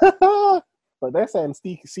 But they're saying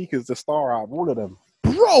Seek is the star out of all of them.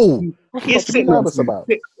 Bro, He's to be sick. nervous about.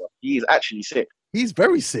 Sick, bro. He is actually sick. he's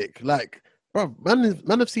very sick. Like, bro,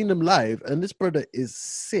 man have seen him live, and this brother is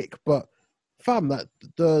sick. But fam, that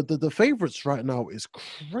the favorites right now is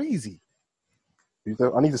crazy.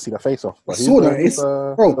 I need to see the face off. I saw that. It's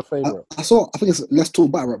bro. the favorite. I saw. I think it's Let's Talk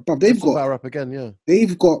About Rap, bro. Let's talk about rap again, yeah.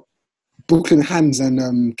 They've got Brooklyn Hands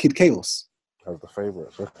and Kid Chaos. As the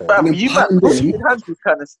favorites. Okay. But And then you behind Brooklyn them-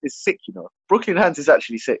 Hands is sick, you know. Brooklyn Hands is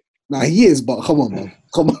actually sick. Nah, he is, but come on, man.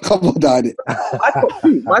 Come on, Daddy.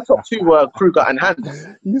 My top two were Kruger and Hands.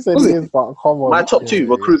 You said Was he it? is, but come on. My top two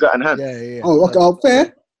were Kruger and Hands. Yeah. Oh, okay,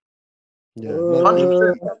 fair. Yeah.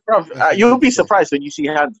 100%, bro. You'll be surprised when you see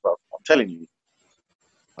Hands, bro. I'm telling you.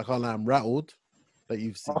 I can't lie, I'm rattled that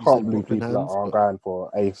you've seen. I can't believe people that are going for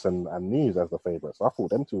Ace and News as the favourites. I thought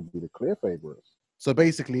them two would be the clear favourites. So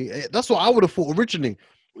basically, that's what I would have thought originally.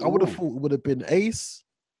 I would have thought it would have been Ace,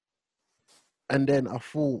 and then I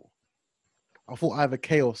thought either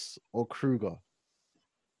Chaos or Kruger.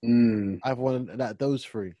 I've won that those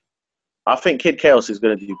three. I think Kid Chaos is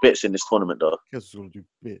going to do bits in this tournament, though. Chaos is going to do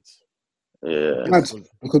bits. Yeah. Mad.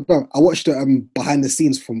 Because, bro, I watched the behind the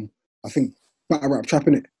scenes from, I think, Battle Rap Trap,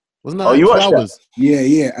 innit? Wasn't that Oh, you 2 watched that? hours?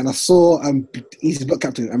 Yeah. And I saw Easy Block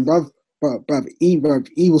Captain, and bruv,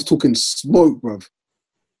 he was talking smoke, bruv.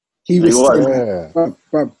 He was He was. saying,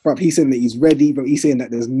 Yeah. bruv, he's saying that he's ready, but he's saying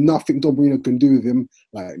that there's nothing Don Marino can do with him.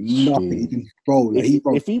 Like, nothing. He can, bro, like,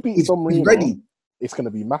 If he beats he's Don Marino, ready. it's going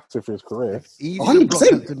to be massive for his career. Easy 100%. Block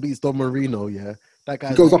Captain beats Don Marino, yeah. That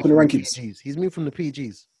guy goes up in the rankings. He's moved from the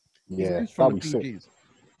PGs. Yeah, From that'd the be sick. PGs.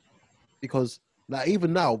 Because like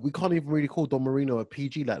even now, we can't even really call Don Marino a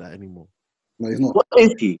PG like that anymore. No, he's not. What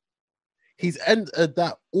is he? He's entered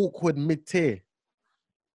that awkward mid-tier.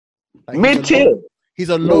 Like, Mid-tier? He's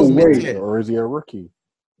a low No way. mid-tier. Or is he a rookie?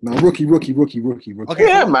 No, rookie. Okay,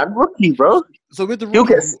 Yeah, man, rookie, bro. So with the He'll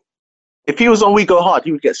get. rookies, If he was on We Go Hard,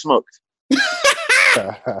 he would get smoked.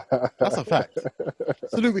 that's a fact.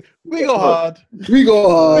 So we go hard. We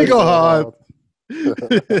go hard.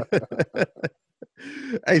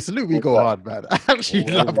 Hey, salute we go hard, man. I actually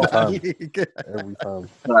love that league. Every time.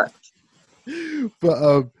 Right. But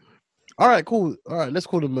all right, cool. All right, let's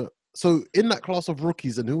call them. So in that class of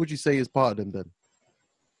rookies, and who would you say is part of them then?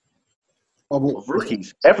 Of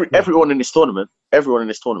rookies. Everyone in this tournament. Everyone in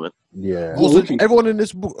this tournament. Yeah. Also, everyone in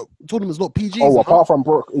this tournament is not PGs. Oh, apart from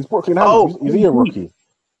is Brooklyn Hans? Is he a rookie?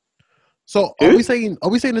 So are we saying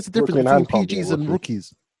there's a difference Brooklyn between Hans can't be a PGs and rookie.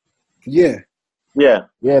 rookies? Yeah. Yeah.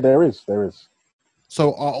 Yeah, there is.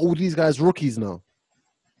 So are all these guys rookies now?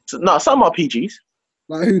 So, no, some are PGs.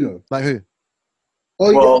 Like who though? Like who?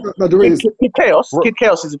 Oh, Well, yeah, no, there is. Kid Chaos. Kid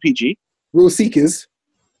Chaos is a PG. Real Seekers.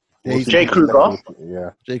 Yeah, he's Jay Kruger.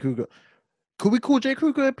 Yeah. Jay Kruger. Could we call Jay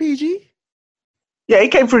Kruger a PG? Yeah, he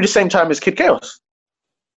came through the same time as Kid Chaos.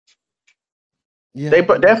 Yeah.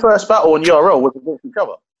 Their first battle on URL was against each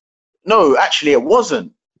other. No, actually, it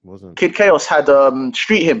wasn't. Kid Chaos had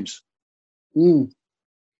Street Hymns. Mm.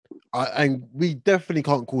 And we definitely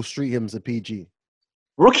can't call Street Hymns a PG.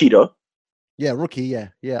 Rookie though. Yeah, rookie. Yeah,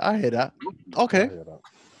 I hear that. Okay. I hear that.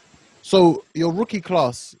 So your rookie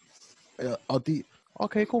class are the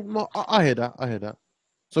okay, cool. No, I hear that.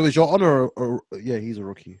 So is your honor? Yeah, he's a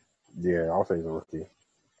rookie. Yeah, I'll say he's a rookie.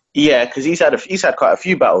 Yeah, because he's had quite a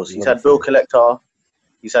few battles. He's had Bill Collector.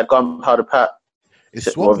 He's had Gunpowder Pat. Is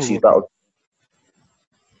Swamp obviously battled.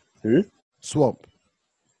 Who? Swamp.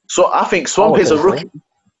 So I think Swamp is a rookie,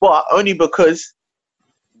 but only because,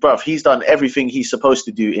 bruv, he's done everything he's supposed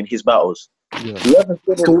to do in his battles. Yeah. Whoever's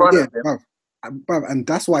been in front of him, bruv, and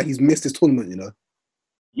that's why he's missed his tournament, you know.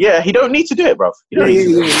 Yeah, he don't need to do it, bruv.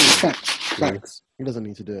 Facts. He doesn't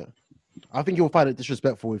need to do it. I think he'll find it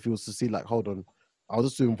disrespectful if he was to see, like, hold on, I was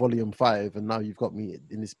just doing volume 5 and now you've got me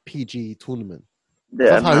in this PG tournament. Yeah,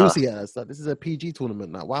 that's how he'll see it as. Like, this is a PG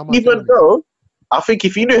tournament now. Why am I even though I think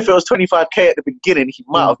if he knew if it was 25k at the beginning, he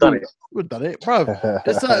might have done it. Would have done it, bro.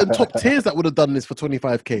 There's certain top tiers that would have done this for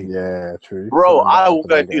 25k. Yeah, true. Bro, I will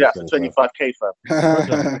go do that for 25k,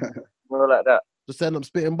 fam. Bro, like that. Just end up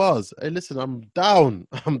spitting bars. Hey, listen, I'm down.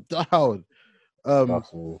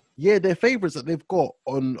 Yeah, their favorites that they've got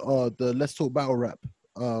on the Let's Talk Battle Rap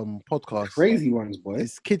podcast. Crazy ones, boy.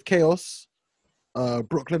 It's Kid Chaos,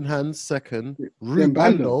 Brooklyn Hands second,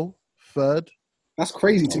 Rubando third. That's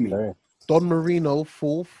crazy to me. Don Marino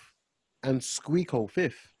 4th, and Squeako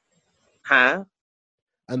 5th. Huh?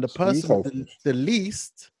 And the person with the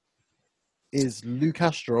least is Lou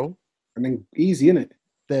Castro. And then Easy, innit?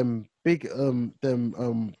 Them Big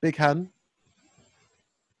Hand.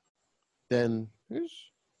 Then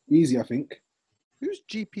who's Easy, I think. Who's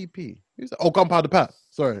GPP? Who's that? Oh, Gunpowder Pat.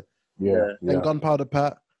 Sorry. Yeah. Then Gunpowder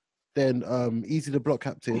Pat. Then Easy the Block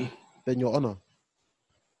Captain. Then Your Honor.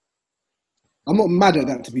 I'm not mad at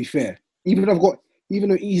that, to be fair. Even though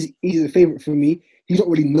Easy the favorite for me, he's not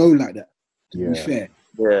really known like that. To be fair.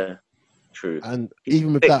 Yeah. True. And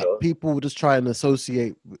even with that, people just try and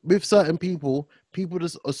associate with certain people. People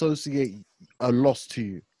just associate a loss to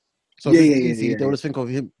you. So Easy, they'll just think of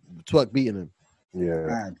him, Twerk beating him.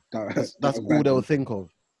 Yeah. That's all they'll think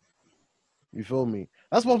of. You feel me?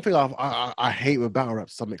 That's one thing I hate with battle rap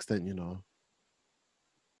to some extent, you know.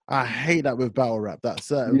 I hate that with battle rap, that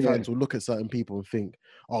certain fans will look at certain people and think,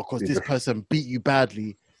 oh, because this person beat you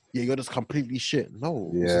badly, you're just completely shit.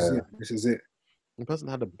 No. This is it. The person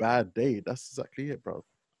had a bad day. That's exactly it, bro.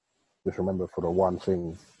 Just remember for the one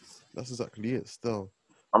thing. That's exactly it still.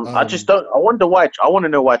 I just don't, I wonder why, I want to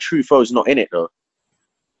know why True Foe's not in it, though.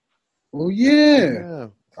 Oh, yeah.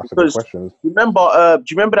 That's a good question. Do you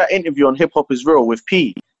remember that interview on Hip Hop Is Real with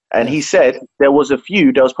P? And he said there was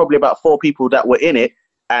probably about 4 people that were in it,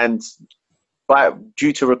 and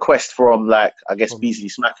due to request from, like, I guess Beasley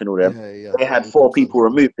Smack and all them, they had 4 people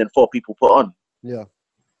removed and 4 people put on. Yeah.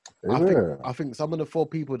 I think some of the 4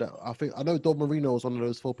 people that I know Don Marino was one of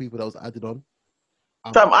those 4 people that was added on.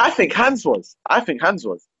 I think Hans was.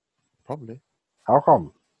 Probably. How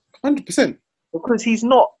come? 100%. Because he's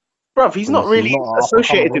not, bruv, he's not really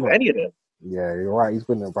associated with any of them. Yeah, you're right. He's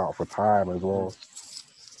been about for time as well.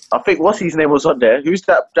 I think what's his name was on there. Who's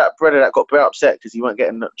that brother that got very upset because he weren't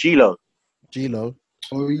getting G-Lo?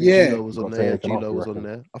 Oh, yeah. G-Lo was on there. G-Lo was on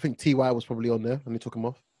there. I think T.Y. was probably on there and he took him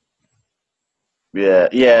off. Yeah.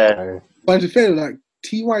 Okay. But to be fair, like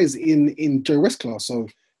Ty is in Joe West class, so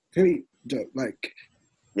very like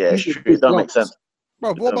Yeah, it's he's true. It does make sense.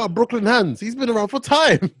 Bro, what about Brooklyn Hands? He's been around for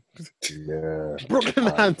time. Yeah. Brooklyn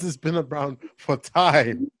Hands has been around for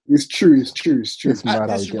time. It's true. It's true. It's mad At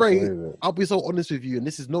how he this gets away rate, with it. I'll be so honest with you, and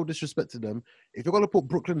this is no disrespect to them. If you're gonna put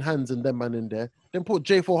Brooklyn Hands and them man in there, then put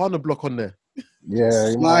J400 block on there. Yeah,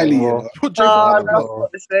 he Slyly, might, you bro. know. Put Nah, J400 that's block.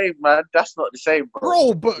 not the same, man. That's not the same, bro.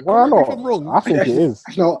 Bro, but Why correct me if I'm not? wrong. I think it is.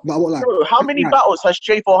 No, but what like? Bro, how many battles has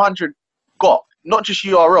J400 got? Not just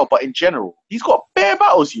URL, but in general. He's got bare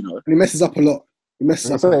battles, you know. And he messes up a lot. He messes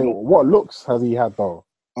I'm up a saying, lot. what looks has he had though?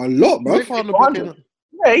 A lot, bro. J400 blocking.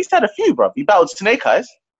 Yeah, he's had a few, bro. He battled Snake Eyes.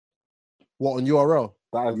 What, on URL?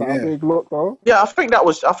 That is Yeah. a big look though. Yeah, I think that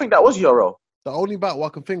was URL. The only battle I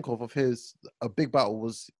can think of his, a big battle,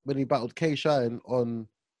 was when he battled K Shine on,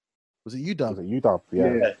 was it Was UW? it UW?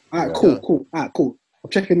 Yeah. Alright, Yeah. cool. Alright, cool. I'm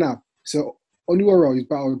checking now. So on URL, he's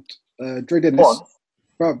battled Dre Dennis. What?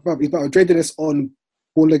 He's battled Dre Dennis on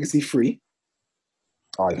Born Legacy 3.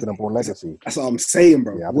 Oh, he's been on Born Legacy. That's what I'm saying,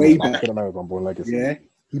 bro. Yeah, I Way didn't back. know he was on Born Legacy. Yeah.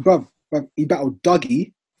 He battled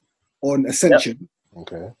Dougie on Ascension.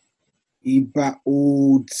 Okay. He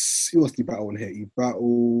battled. Who else did he battle on here? He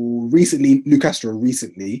battled recently. Luke Castro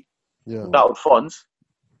recently. Yeah. Battled Fonz.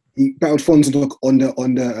 He battled Fonz on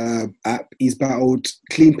the app. He's battled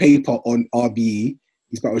Clean Paper on RBE.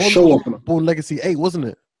 He's battled Show Up on. Born Legacy 8, wasn't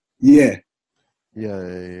it? Yeah.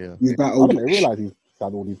 Yeah. He's I battled. didn't realize he's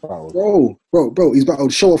had all these battles. Bro. He's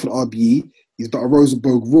battled Show Off on RBE. He's battled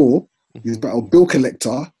Rosenberg Raw. He's battled Bill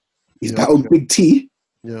Collector. He's battled Big T.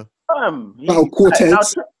 Yeah. Battled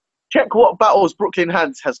Cortez. Now check what battles Brooklyn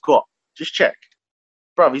Hands has got. Just check.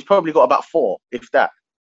 Bro, he's probably got about 4, if that.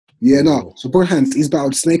 Yeah, no. So Broad Hands, he's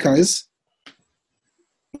battled Snake Eyes.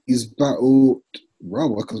 He's battled.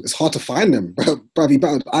 Bro, it's hard to find them. Bro, he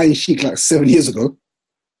battled Iron Sheik like 7 years ago.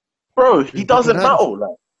 Bro, he doesn't battle. Like,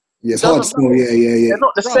 Yeah, it's hard to know. Yeah. they're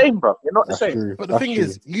not the same, bro. They're not the same. True. But the thing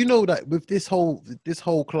is, you know that with this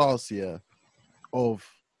whole class here of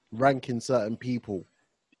ranking certain people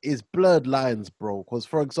is blurred lines, bro. Because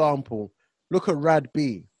for example, look at Rad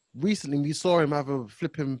B. Recently, we saw him have a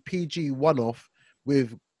flipping PG one-off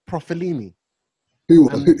with Profilini. Who?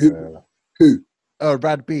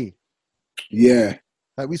 Rad B. Yeah.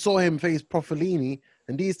 Like we saw him face Profilini,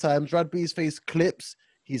 and these times Rad B's faced Clips.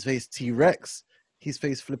 He's faced T-Rex. He's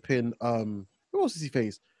faced flipping. Who else has he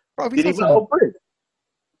faced? Bro, Did he battle Briz?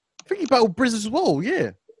 I think he battled Briz as well.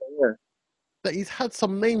 Yeah. Yeah. That he's had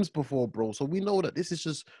some names before, bro. So we know that this is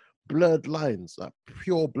just blurred lines, like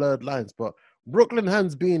pure blurred lines. But Brooklyn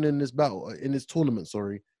Hands being in this battle, in this tournament,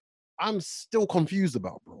 I'm still confused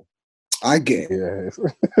about, bro. I get it.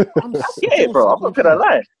 Yeah. Bro. I'm not gonna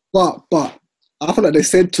lie. But I feel like they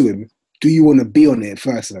said to him, "Do you want to be on it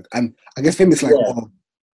first?" Like, and I guess him it's like,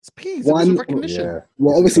 it's peas. It's recognition. Yeah.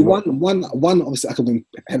 well, obviously one obviously I could win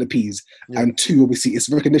head of peas, and 2 obviously it's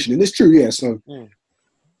recognition, and it's true, yeah. So.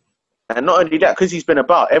 And not only that, because he's been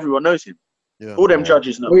about, everyone knows him. Yeah. All them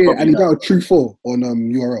judges know. Oh yeah, and he battled True 4 on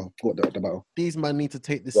URL. Forgot the battle. These man need to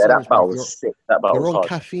take this. Yeah, serious, that battle bro. was sick. That battle You're was on hard.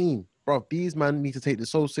 caffeine, bro. These man need to take this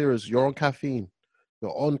so serious. You're on caffeine.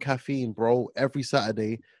 You're on caffeine, bro. Every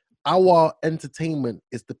Saturday, our entertainment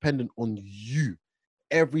is dependent on you.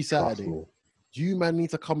 Every Saturday, you man need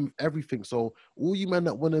to come with everything. So all you man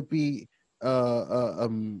that want to be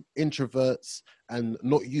introverts and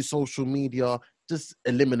not use social media, just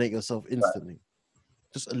eliminate yourself instantly.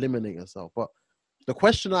 Just eliminate yourself. But the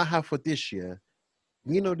question I have for this year,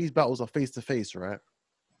 we know these battles are face to face, right?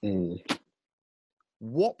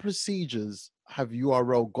 What procedures have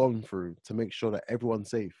URL gone through to make sure that everyone's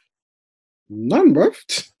safe? None, bro.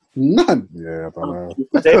 None. Yeah, I don't know.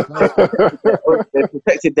 They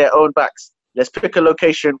protected their own backs. Let's pick a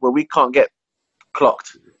location where we can't get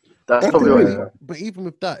clocked. That's probably what it is. But even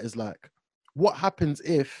with that, is like, what happens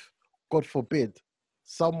if, God forbid,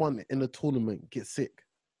 someone in a tournament gets sick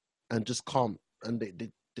and just can't, and they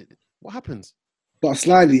what happens? But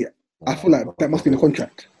slightly, I feel like that must be in the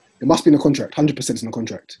contract. It must be in the contract. 100% in the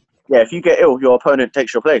contract. Yeah, if you get ill, your opponent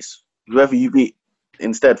takes your place. Whoever you beat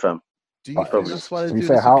instead, fam. Do you think that's why they To do be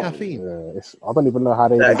this fair, with caffeine? I don't even know how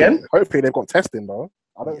they. Again? Hopefully they've got testing though.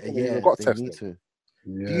 I don't think they've got they testing. need to.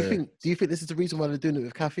 Yeah. Do you think this is the reason why they're doing it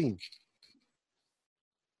with caffeine?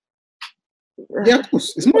 Yeah, of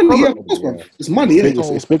course. It's money. Yeah, of course, bro. It's money.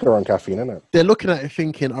 It's bigger on caffeine, isn't it? They're looking at it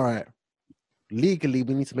thinking, all right, legally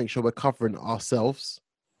we need to make sure we're covering ourselves,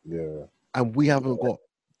 Yeah. and we haven't got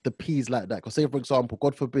the P's like that. Because say, for example,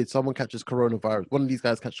 God forbid, someone catches coronavirus. One of these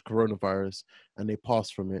guys catches coronavirus and they pass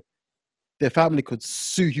from it. Their family could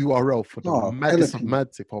sue URL for the maddest of mad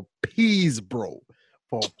for P's, bro.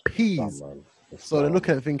 For P's. So they're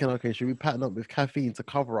looking at thinking, okay, should we pattern up with caffeine to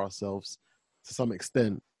cover ourselves to some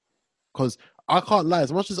extent? Because I can't lie,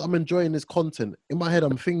 as much as I'm enjoying this content, in my head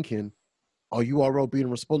I'm thinking, are URL being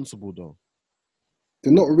responsible though?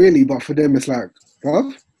 They're not really, but for them it's like,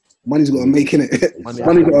 bruv, money's got to make in it. Money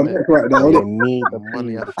Money got to make. make right now. They innit? need the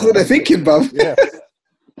Money. peas. That's what they're thinking, bruv. Yeah.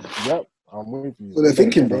 Yep. I'm with you. So they're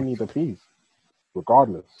thinking, they bro. need the peas,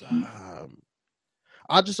 regardless.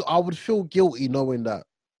 I would feel guilty knowing that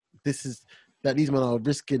these men are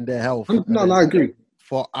risking their health. No, I agree.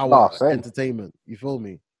 For our same. entertainment. You feel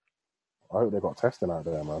me? I hope they got testing out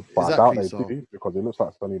there, man. But Exactly, I doubt they so. do, because it looks like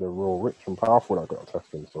it's only the real rich and powerful that got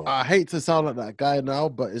testing. So I hate to sound like that guy now,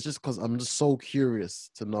 but it's just because I'm just so curious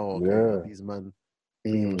to know are these men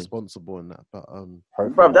being responsible in that. But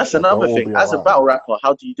Bro, that's another thing. As a battle rapper,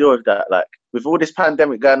 how do you deal with that? Like, with all this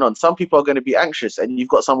pandemic going on, some people are going to be anxious, and you've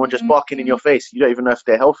got someone just barking in your face. You don't even know if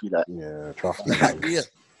they're healthy. Like, yeah, trust me.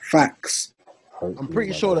 Facts. I'm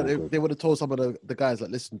pretty sure that they would have told some of the guys,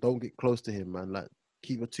 like, listen, don't get close to him, man. Like,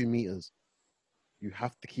 keep your 2 meters. You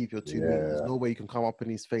have to keep your 2 meters. There's no way you can come up in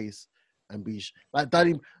his face and be like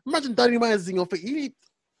Danny. Imagine Danny Myers in your face.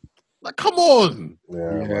 Like, come on.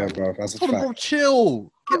 Yeah, bro. That's a fact. Bro,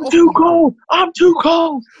 chill. I'm too cold. I'm too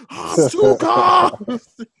cold. I'm too cold.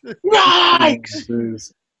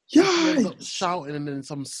 Yikes! You end up shouting and then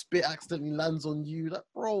some spit accidentally lands on you. Like,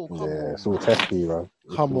 bro, come on. It's all techie, bro.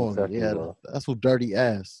 Come on, techie, bro. That's all dirty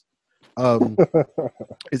ass.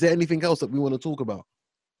 Is there anything else that we want to talk about?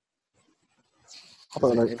 I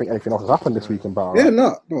don't think anything else has happened this week in battle. Yeah,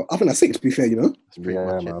 no. I think that's it, to be fair, you know? That's pretty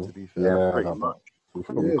much man. it, to be fair. Pretty much.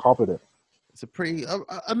 We covered it. It's a pretty,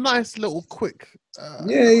 a nice little quick.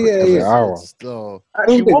 Hour.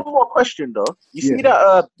 Actually, one more question though. You see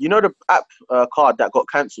that? You know the app card that got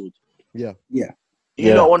cancelled. Yeah. Yeah. Do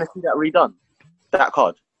you not want to see that redone? That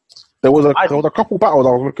card. There was a couple battles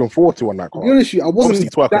I was looking forward to on that card. To be honest with you, I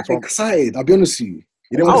wasn't Obviously, that excited. I'll be honest with you.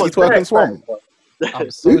 You didn't want to see Twerk and Swamp?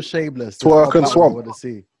 I'm so shameless. Twerk and Swamp. I want to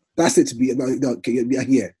see. That's it to be.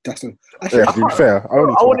 Yeah, that's a. Actually, to be fair, I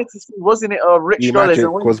wanted to see. Wasn't it Rich Dollars?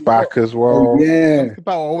 Magic was back as well. Yeah.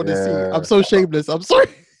 I want to see. I'm so shameless. I'm sorry.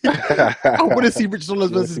 I want to see Rich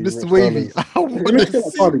Dollars versus Mr. Wavy. I want to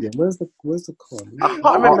see. Where's the card? I can't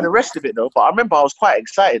remember the rest of it though, but I remember I was quite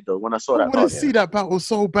excited though when I saw that. I want to see that battle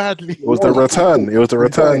so badly. It was the return. It was the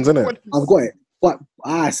returns, isn't it? I've got it. But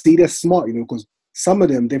see, they're smart, you know, because some of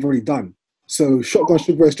them they've already done. So Shotgun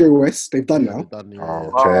Sugar vs. Jerry West, they've done now.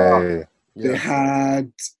 Okay. They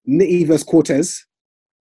had Nitty vs. Cortez.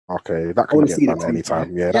 Okay, that can get done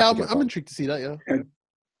anytime. Yeah, I'm intrigued to see that. Yeah. And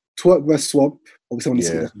Twerk vs. Swamp. Obviously, I want to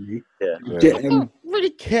see that. I don't really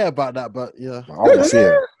care about that, but yeah. I want to see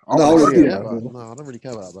it. I don't really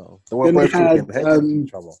care about that. Then they had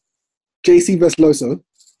JC vs. Loso.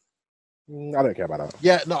 I don't care about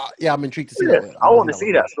that. I'm intrigued to see that. I want to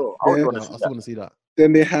see that. So I want to see that.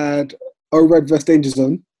 Then they had O-Red vs. Danger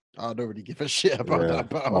Zone. I don't really give a shit about that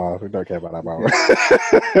battle. No, we don't care about that battle.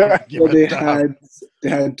 So they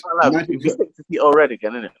had Magic to see O-Red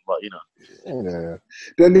again, innit? But you know. Yeah.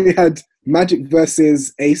 Then they had Magic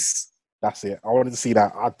versus Ace. That's it. I wanted to see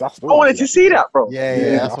that. I wanted to see that, bro.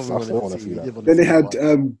 Yeah, that's what we wanted to see. Then they had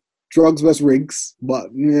Drugs versus Riggs, but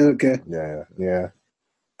okay. Yeah.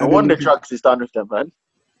 I wonder Drugs is done with them, man.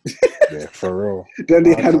 Yeah, for real. Then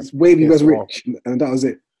they had Wavy vs. Rich, and that was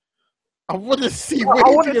it. I want to see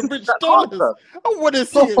Wavy and Rich Dollars. I want to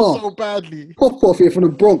see it so badly. Pop off here from the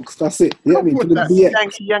Bronx. That's it. You know what I mean?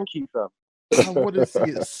 That's Yankee, fam. I want to see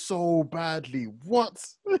it so badly. What?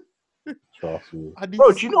 Trust me.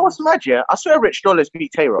 Bro, do you know what's mad? Yeah, I swear Rich Dollars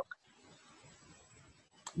beat Tay-Rock.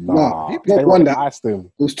 Nah, Rock won that. It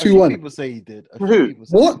was 2-1. People say he did. Who?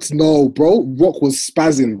 What? No, bro. Rock was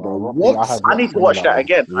spazzing, bro. What? I need to watch that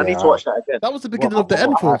again. Yeah. That was the beginning of the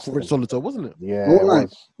end for Rich Dollars, wasn't it? Yeah.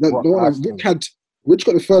 Rich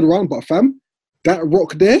got the third round, but fam, that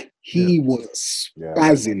Rock there, he was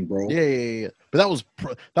spazzing, bro. Yeah. But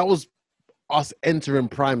that was us entering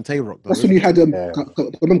prime Tay-Rock. That's when you had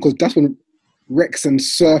because that's when Rex and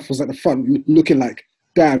Surf was at the front looking like,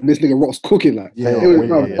 damn, this nigga Rock's cooking, like.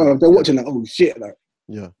 They're watching like, oh shit, like.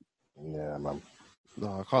 Yeah, man.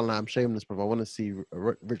 No, I can't lie. I'm shameless, bro. I want to see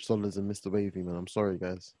Rich Dollars and Mr. Wavy, man. I'm sorry,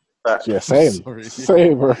 guys. Yeah, same.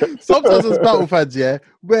 Same, bro. Sometimes as battle fans,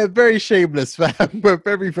 we're very shameless, fam. We're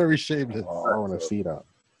very, very shameless. Oh, I want to see that.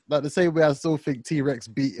 Like the same way I still think T-Rex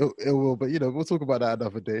beat Ill Will, but we'll talk about that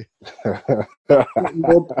another day.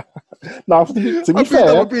 No, to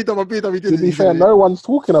be fair, no one's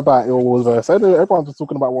talking about Ill Will's verse. Everyone's just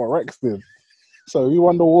talking about what Rex did. So you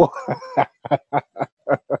wonder what?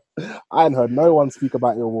 I ain't heard no one speak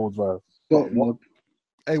about Ill Will's verse.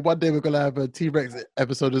 Hey, one day we're gonna have a T-Rex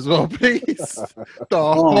episode as well, please. Please.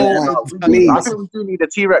 I think we do need a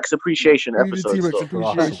T-Rex appreciation We need a episode. T-Rex still.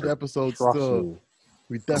 appreciation episode Trust still. me.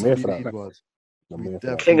 We I'm here definitely for need that. one. I'm We here for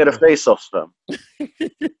that. King of the face-offs, fam.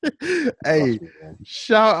 Hey, Trust me, man.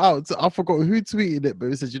 shout out to I forgot who tweeted it, but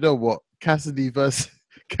it said, you know what, Cassidy versus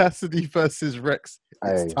Rex.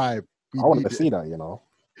 It's Hey, time. I wanted need to it. see that, you know.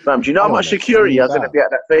 Fam, do you know I how much wanna security see are going to that. be at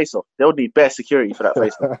that face-off? They'll need bare security for that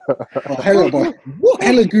face-off. Oh, hella, bro. What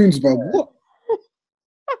hella goons, bro? What?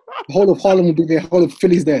 The whole of Harlem will be there. The whole of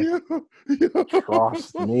Philly's there.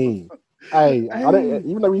 Trust me. Hey, I don't,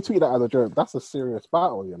 even though we tweet that as a joke, that's a serious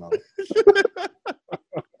battle, you know.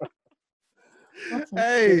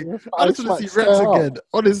 Hey, I just want to see Rex again.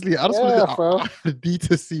 Honestly, I just want to. I need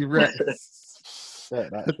to see Rex. Set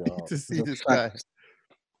that I shit need up. to see this guy.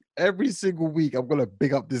 Every single week, I'm gonna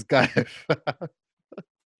big up this guy.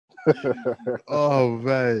 Oh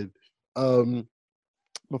man.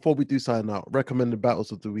 Before we do sign out, recommended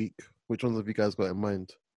battles of the week. Which ones have you guys got in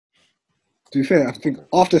mind? To be fair, I think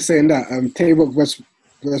after saying that, Tay-Rock versus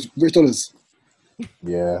Rich Dollars.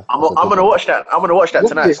 Yeah. I'm gonna watch that. I'm gonna watch that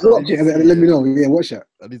tonight. Watch it and let me know. Yeah, watch that.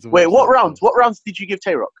 Wait, what rounds? What rounds did you give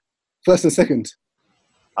Tay-Rock? First and second.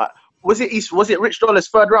 Was it Rich Dollar's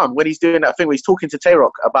third round when he's doing that thing where he's talking to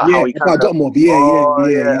Tay-Rock about how he about can? Dotmob. Yeah.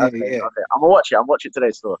 Okay. I'm gonna watch it. I'm watching today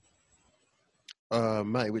still.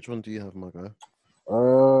 Matty, which one do you have, my guy?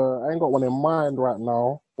 I ain't got one in mind right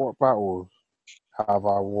now. What battles have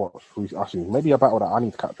I watched? Actually, maybe a battle that I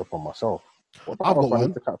need to catch up on myself. I've got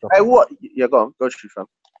one. Hey, what? Yeah, go on. Go shoot,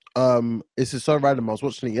 fam. This is so random. I was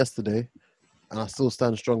watching it yesterday, and I still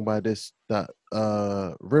stand strong by this. That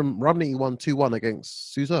Romney won 2-1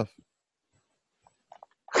 against Sue Surf.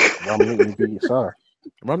 Romney beat Surf.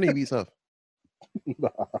 Romney beat Surf.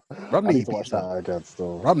 Romney beat that again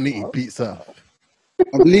still. Romney beat Surf.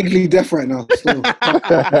 I'm legally deaf right now. Still.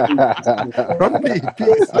 Romney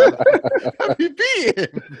beat Surf. He beat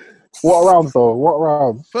him. What rounds though? What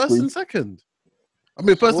rounds? First and second. I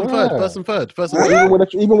mean, first and third.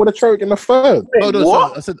 Even with a choke in the third. No,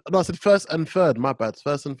 what? I said first and third. My bad.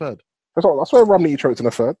 First and third. I swear Romney choked in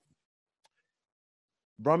the third.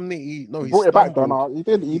 Romney, he brought it back though. No, he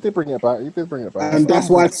did bring it back. And that's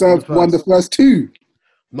why Surf won the first two.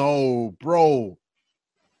 No, bro.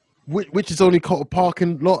 Which is only Cotter Park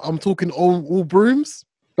and lot. I'm talking all brooms.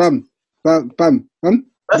 Bam. You had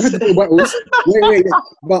the battles. Wait.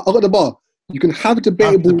 But I got the bar. You can have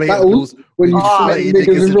debatable battles when you fight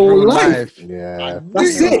niggas in real life. Yeah,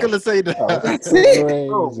 that's it. I was gonna say that. That's it.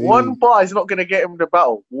 Bro, one bar is not gonna get him the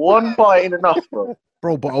battle. One bar ain't enough, bro.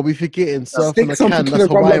 Bro, but are we forgetting Surf Stick on a something can? in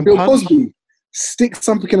That's a rum like Hawaiian Bill punch. Cosby. Stick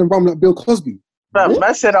something in a rum like Bill Cosby.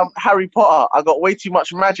 Man said I'm Harry Potter. I got way too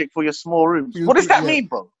much magic for your small rooms. What does that mean,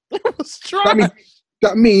 bro?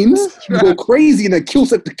 That means you go crazy and then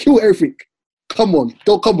kill everything. Come on.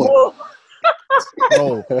 Bro,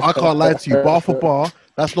 I can't lie to you. Bar for bar,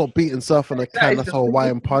 that's not beating Surf on a can. That's a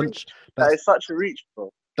Hawaiian punch. That is such a reach,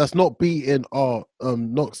 bro. That's not beating.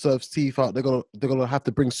 Knock Surf's teeth out. They're gonna have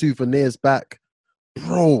to bring souvenirs back,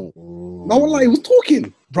 bro. No one like he was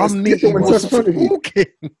talking. Romney was talking.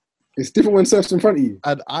 It's different when Surf's in front of you.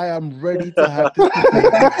 And I am ready to have this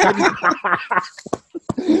debate.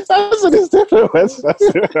 That's what it's different when Surf's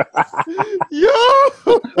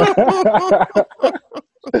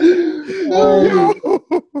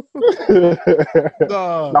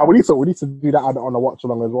Now we need to do that on the watch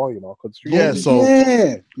along as well, you know. Yes.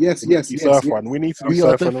 Surf one. We need to. We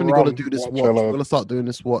are definitely gonna do this watch. We're gonna start doing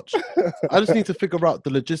this watch. I just need to figure out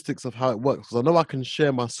the logistics of how it works because I know I can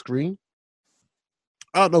share my screen.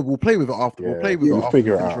 I don't know. We'll play with it after. We'll play with it after we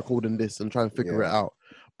finish recording this and try and figure it out.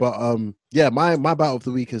 But my battle of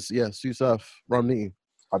the week is Sue Surf, Romney.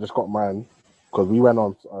 I just got mine. Because we went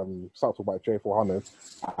on started talking about J400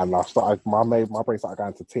 and I started my brain started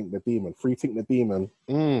going to Tink the Demon. Free Tink the Demon.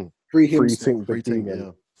 Free Tink the Demon.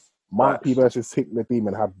 Yeah. Mike P versus Tink the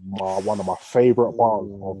Demon had one of my favourite bars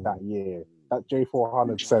of that year. That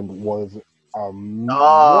J400 send was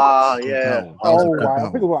yeah. I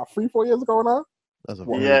think it was like 3-4 years ago now. That's a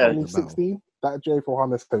 2016. That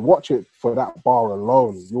J400 send. Watch it for that bar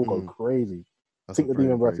alone. You'll go crazy. Tink the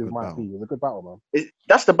Demon versus Mike P. It was a good battle, man.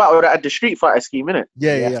 That's the battle that had the Street Fighter scheme, innit?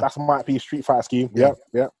 Yeah. That's Mike P Street Fighter scheme. Yeah.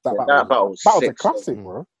 That battle was a classic,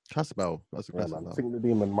 bro. Classic battle. That's a classic battle. Tink the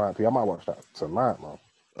Demon, Mike P. I might watch that tonight,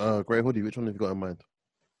 man. Grey Hoodie, which one have you got in mind?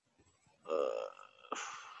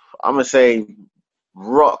 I'm gonna say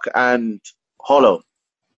Rock and Hollow.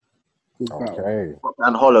 Okay. Rock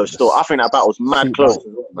and Hollow. Still, I think that battle was mad close,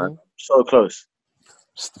 man. So close.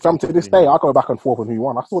 From to this day, I go back and forth on who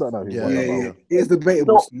won. I still don't know who won. Yeah. It's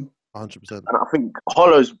debatable. 100%. And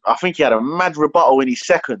I think he had a mad rebuttal in his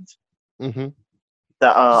second Mm-hmm.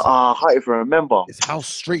 that I can't even remember. It's how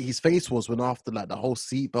straight his face was when after like the whole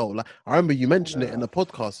seatbelt. Like I remember you mentioned it in the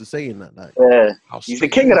podcast, you're saying that. Like, Yeah, how he's the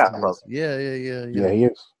straight king of his that, face bro. is. Yeah. Yeah, he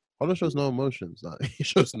is. Hollow shows no emotions. Like he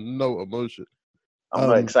shows no emotion. I'm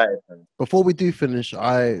not excited. Man. Before we do finish,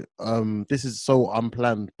 this is so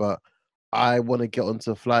unplanned, but I want to get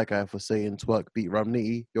onto Fly Guy for saying twerk beat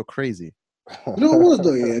Ramniti. You're crazy. You know what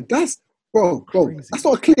though? Yeah, that's bro. Crazy. That's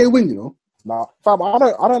not a clear win, you know. Nah, fam, I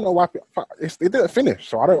don't know why it didn't finish,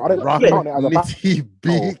 so I don't count it as a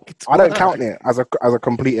battle. I don't count it as a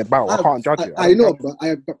completed battle. I can't judge it. I know,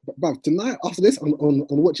 but tonight after this, I'm gonna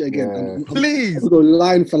watch it again. Yeah. Please, I'm go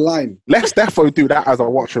line for line. Let's definitely do that as a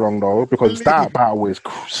watch along though, because that battle is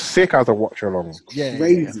sick as a watch along. Yeah,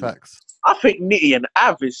 Crazy. facts. I think Nitty and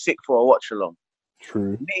Av is sick for a watch along.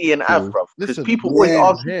 True. Nitty and Av, bro, because Listen, people always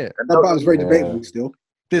argue. here. That battle's very debatable still.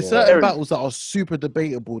 There's certain battles that are super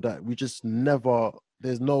debatable that we just never.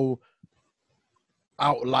 There's no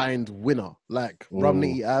outlined winner. Like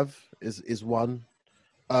Ramniti Av is one.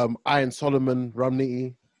 Iron Solomon,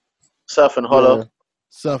 Ramniti. Surf and Hollow. Yeah.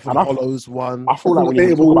 Surf and Hollow's one. I feel like when you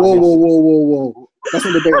debatable. talk about Whoa. That's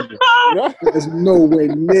not debatable. There's nowhere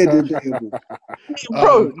near debatable.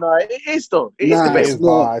 Bro, no, it is though. It is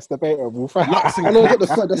debatable. It's debatable. Lux and I know, Clips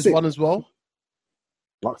that's is it. one as well.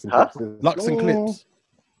 Lux and Huh? Clips. is- Lux and Clips.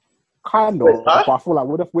 Kind of, Wait, huh? but I feel like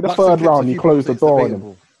with the Lux and third Clips, round, a you few close people the say door it's on him. debatable.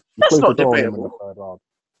 You That's close not the door on him in debatable. the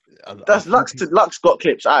third round. Lux got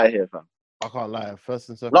Clips out of here, fam. I can't lie. First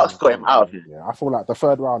and second. Lux got him out of here. Yeah, I feel like the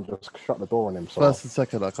third round just shut the door on him. So First and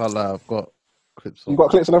second, I can't lie. I've got Clips on. you got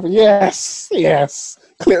Clips and everything. Yes.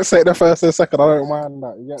 Clips say the first and second. I don't mind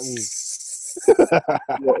that. You get me?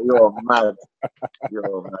 You're mad.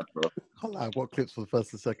 You're mad, bro. I can't lie. I've got Clips for the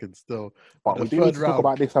first and second still. But we do need to talk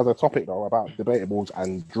about this as a topic though, about debatables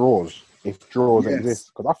and draws. If draws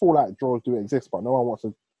exist, because I feel like draws do exist, but no one wants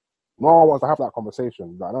to have that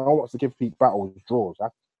conversation. Like, no one wants to give peak battles draws.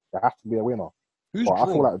 There has to be a winner. Who's but I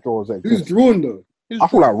drawn? feel like draws exist. Who's drawn though? I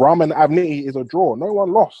feel like Ram and Avniti is a draw. No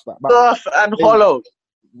one lost that battle. Surf and Hollow.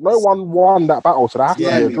 No one won that battle, so there has to be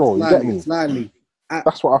a draw. You get me? Slightly.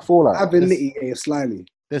 That's what I feel like. Nitty slightly.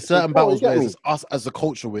 There's certain Bro, battles you get where me? it's us as a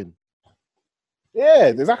culture win. Yeah,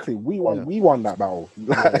 exactly. We won that battle.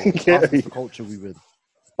 Us as a culture we win.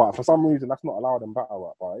 But for some reason, that's not allowed in battle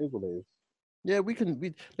rap. But it is what it is. Yeah,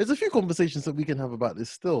 there's a few conversations that we can have about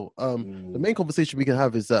this still. The main conversation we can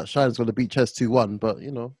have is that Shine's going to beat Chess 2-1, but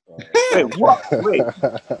you know. Wait, what? Wait.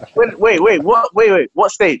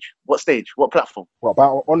 What stage? What platform? What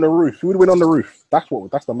about on the roof? Who would win on the roof? That's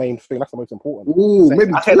the main thing. That's the most important. Ooh,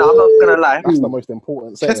 maybe. Okay, now I'm not gonna lie. That's the most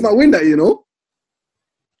important. Chess might win that, you know.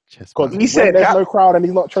 Because He said there's that- no crowd and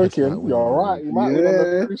he's not choking, might win. you're all right. You might win on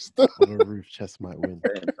the roof still. On the roof, Chess might win.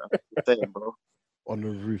 Saying, bro. On the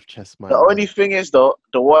roof, Chess might The win. only thing is though,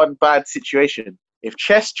 the one bad situation. If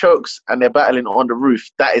Chess chokes and they're battling on the roof,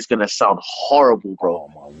 that is gonna sound horrible, bro. Oh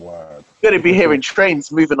my word! You're gonna be hearing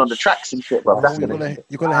trains moving on the tracks and shit, bro. Oh, That's You're gonna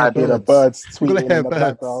gonna hear The birds. birds You're gonna tweeting hear in the birds.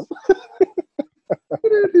 background.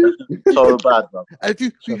 be so bad, bro. And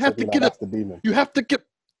if you have to get That's up, the demon. you have to get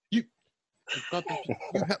you. God, you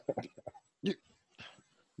have you.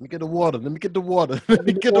 Let me get the water. Let me get the water. Let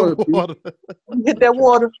me get the water. Get that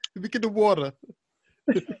water. Let me get the water.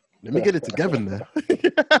 Let me get it together now.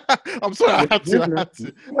 I'm sorry, I had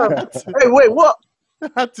to. Hey, wait, what? I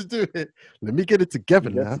had to do it. Let me get it together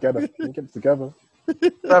Get now. together. Get together.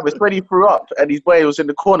 Fam, it's when he threw up and his boy was in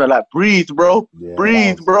the corner like, breathe, bro. Yeah,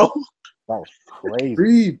 Breathe, bro. That was crazy.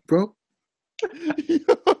 Breathe, bro.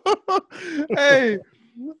 Hey,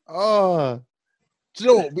 do you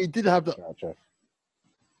know what? We did have the. Gotcha.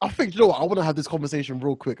 I think, you know what? I want to have this conversation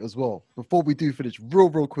real quick as well. Before we do finish,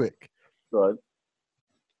 real quick. God.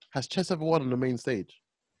 Has Chess ever won on the main stage?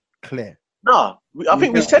 Clear. No, I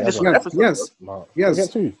think we said this on Yes, episode. yes. No. Yes.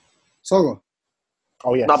 Get two. Saga.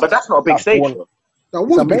 Oh yeah. No, but that's not a big That's stage. one- bro. That It's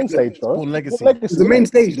was a a main big stage though. Born Legacy. It's the main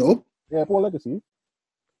stage though. Yeah, Born Legacy.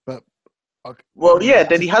 Okay. Well, yeah,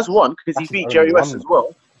 then he has won because he That's beat his Jerry only West one. as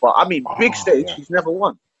well. But I mean, big Oh, stage, yeah. he's never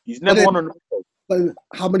won. He's never won on the stage.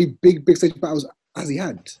 But how many big stage battles has he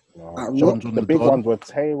had? No. At John Rock? John The big Don, ones were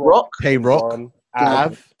Tay Rock, Rock, K-Rock, John,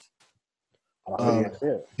 Av, and I think that's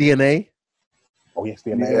it. DNA. Oh yes, the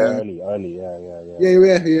Yeah. early.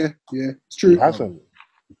 Yeah. Yeah. It's true. He hasn't.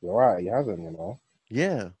 You're right. He hasn't. You know.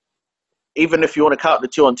 Yeah. even if you want to count the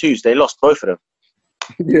 2-on-2s, they lost both of them.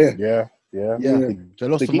 Yeah. Yeah. Yeah. The, They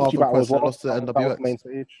lost the to Geechee Marvel battle Quest, as they well. lost to That was main NWX.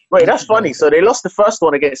 stage. Wait, that's funny. So they lost the first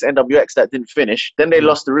one against NWX that didn't finish. Then they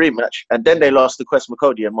lost the rematch, and then they lost to Quest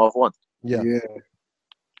McCody and Marv 1. Yeah. Man,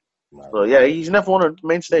 So yeah, he's never won on the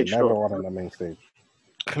main stage. never Sure. won on the main stage.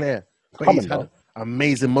 clear. But Coming, he's had though.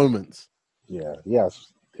 amazing moments. Yeah,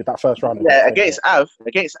 yes. That first round. Yeah, against Av,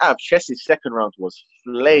 Chess's second round was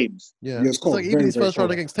flames. Yeah, Yeah, it's it's cold. like even Very, his very first round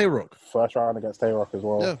cold. against Tay-Rock. First round against Tay-Rock as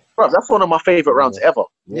well. Yeah, Bro, that's one of my favorite rounds ever.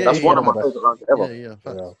 Yeah, That's yeah, one yeah, of my man. favorite rounds ever. yeah.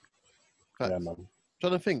 Facts. Yeah, Facts. yeah, man.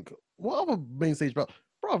 Trying to think, what other main stage battle?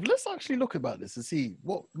 Bro, let's actually look about this and see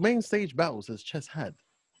what main stage battles has Chess had.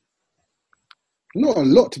 Not a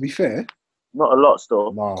lot, to be fair. Not a lot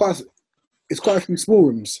still. No. It's quite a few small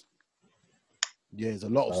rooms. Yeah, there's a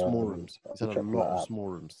lot of small rooms. He's had a lot of small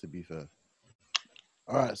rooms, to be fair.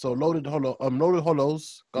 All right, so Loaded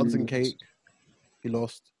Hollows, Guns and Cake, he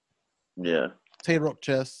lost. Yeah. Tay-Rock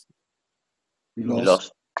Chess, We He lost.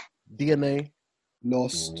 lost. DNA.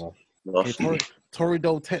 Lost. Lost. Okay,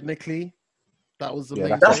 Torido, technically, that was the Yeah,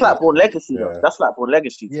 main That's stage. like Born Legacy, though. Yeah. That's like Born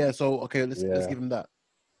Legacy. Yeah, so, okay, let's give him that.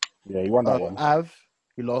 Yeah, he won that one. Av,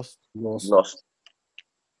 he lost. Lost.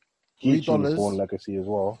 He $3. Born Legacy as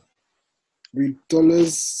well.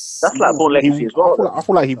 $3. That's like Born Legacy as well. I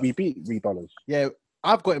feel like he beat $3. Yeah,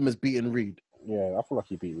 I've got him as beating Reed. Yeah, I feel like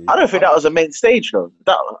he beat Reed. I don't think that was a main stage, though.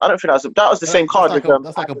 I don't think that was the same card.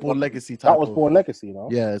 That's like a Born Legacy type. That was Born Legacy, you know?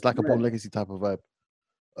 Yeah, it's like a Born Legacy type of vibe.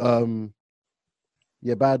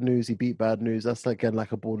 Yeah, Bad News. He beat Bad News. That's again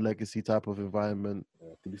like a Born Legacy type of environment.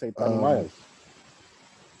 Yeah. Did you say Danny Myers?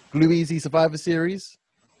 Glue Easy Survivor Series.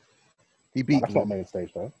 He beat. That's not main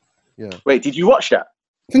stage though. Yeah. Wait, did you watch that?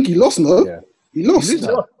 I think he lost, no? Yeah. He lost. He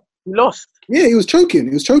lost. He lost. Yeah, he was choking.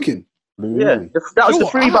 Yeah, that was the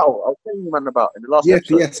free battle I was telling you, man, about in the last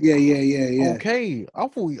episode. Yeah. Okay, I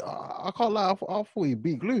thought I can't lie. I thought he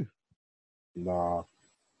beat Glue. Nah.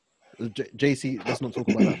 JC. Let's not talk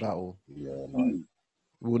about that battle. Yeah, no.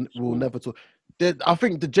 We'll never talk. I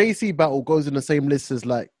think the JC battle goes in the same list as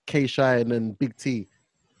like K Shine and Big T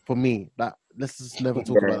for me. Like, let's just never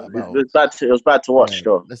talk about that battle. It was bad to watch,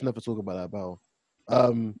 though. Let's never talk about that battle.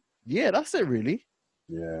 Yeah, that's it really.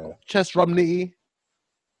 Yeah. Chess Rumnitty.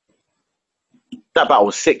 That battle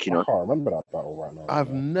was sick, you know. I can't remember that battle right now.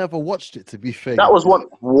 I've never watched it, to be fair. That was one.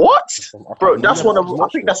 What, bro? That's one of. I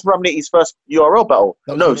think that's Rumnitty's first URL battle.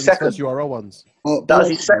 No, second. First URL ones. Oh, that was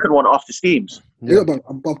his second one after Steams. Yeah, but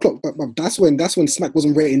that's when Smack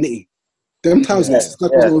wasn't rating Nitty. Them times Smack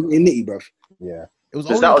wasn't rating Nitty, bruv. Yeah. It was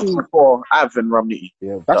that was before Av and Rumnitty.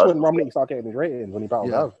 Yeah, that's when Rumnitty started getting his ratings when he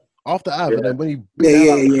battled Av. After Av, and then when he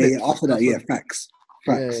beat After that, facts.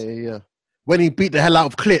 Yeah. When he beat the hell out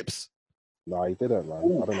of Clips. No, he didn't, man. I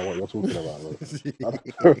don't know what you're talking about.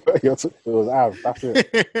 It was Av. That's it.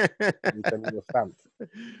 You sent me your stamp.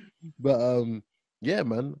 But yeah,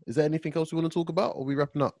 man. Is there anything else we want to talk about, or are we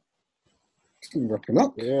wrapping up? Wrapping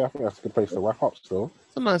up. Yeah, I think that's a good place to wrap up. Still,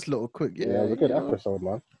 it's a nice little quick. Yeah, it was a good episode,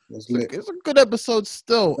 man. It's a good episode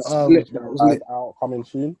still. Out coming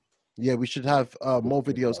soon. Yeah, we should have more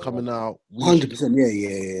videos coming out.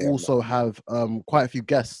 100%. Yeah. Also have quite a few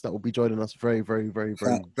guests that will be joining us very, very, very,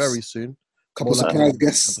 very, very soon. Couple surprise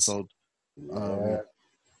guests. Episode.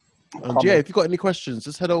 And yeah, if you've got any questions,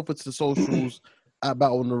 just head over to the socials at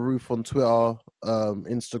Battle on the Roof on Twitter,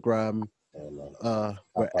 Instagram,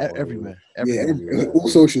 everywhere. All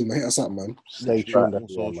socials, man. Hit us up, man. Stay tuned.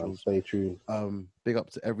 Man. Stay tuned. Big up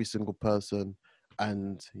to every single person,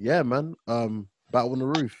 and yeah, man. Battle on the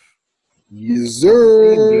Roof. Yes,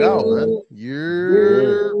 sir. Man.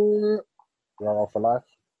 You're all for life.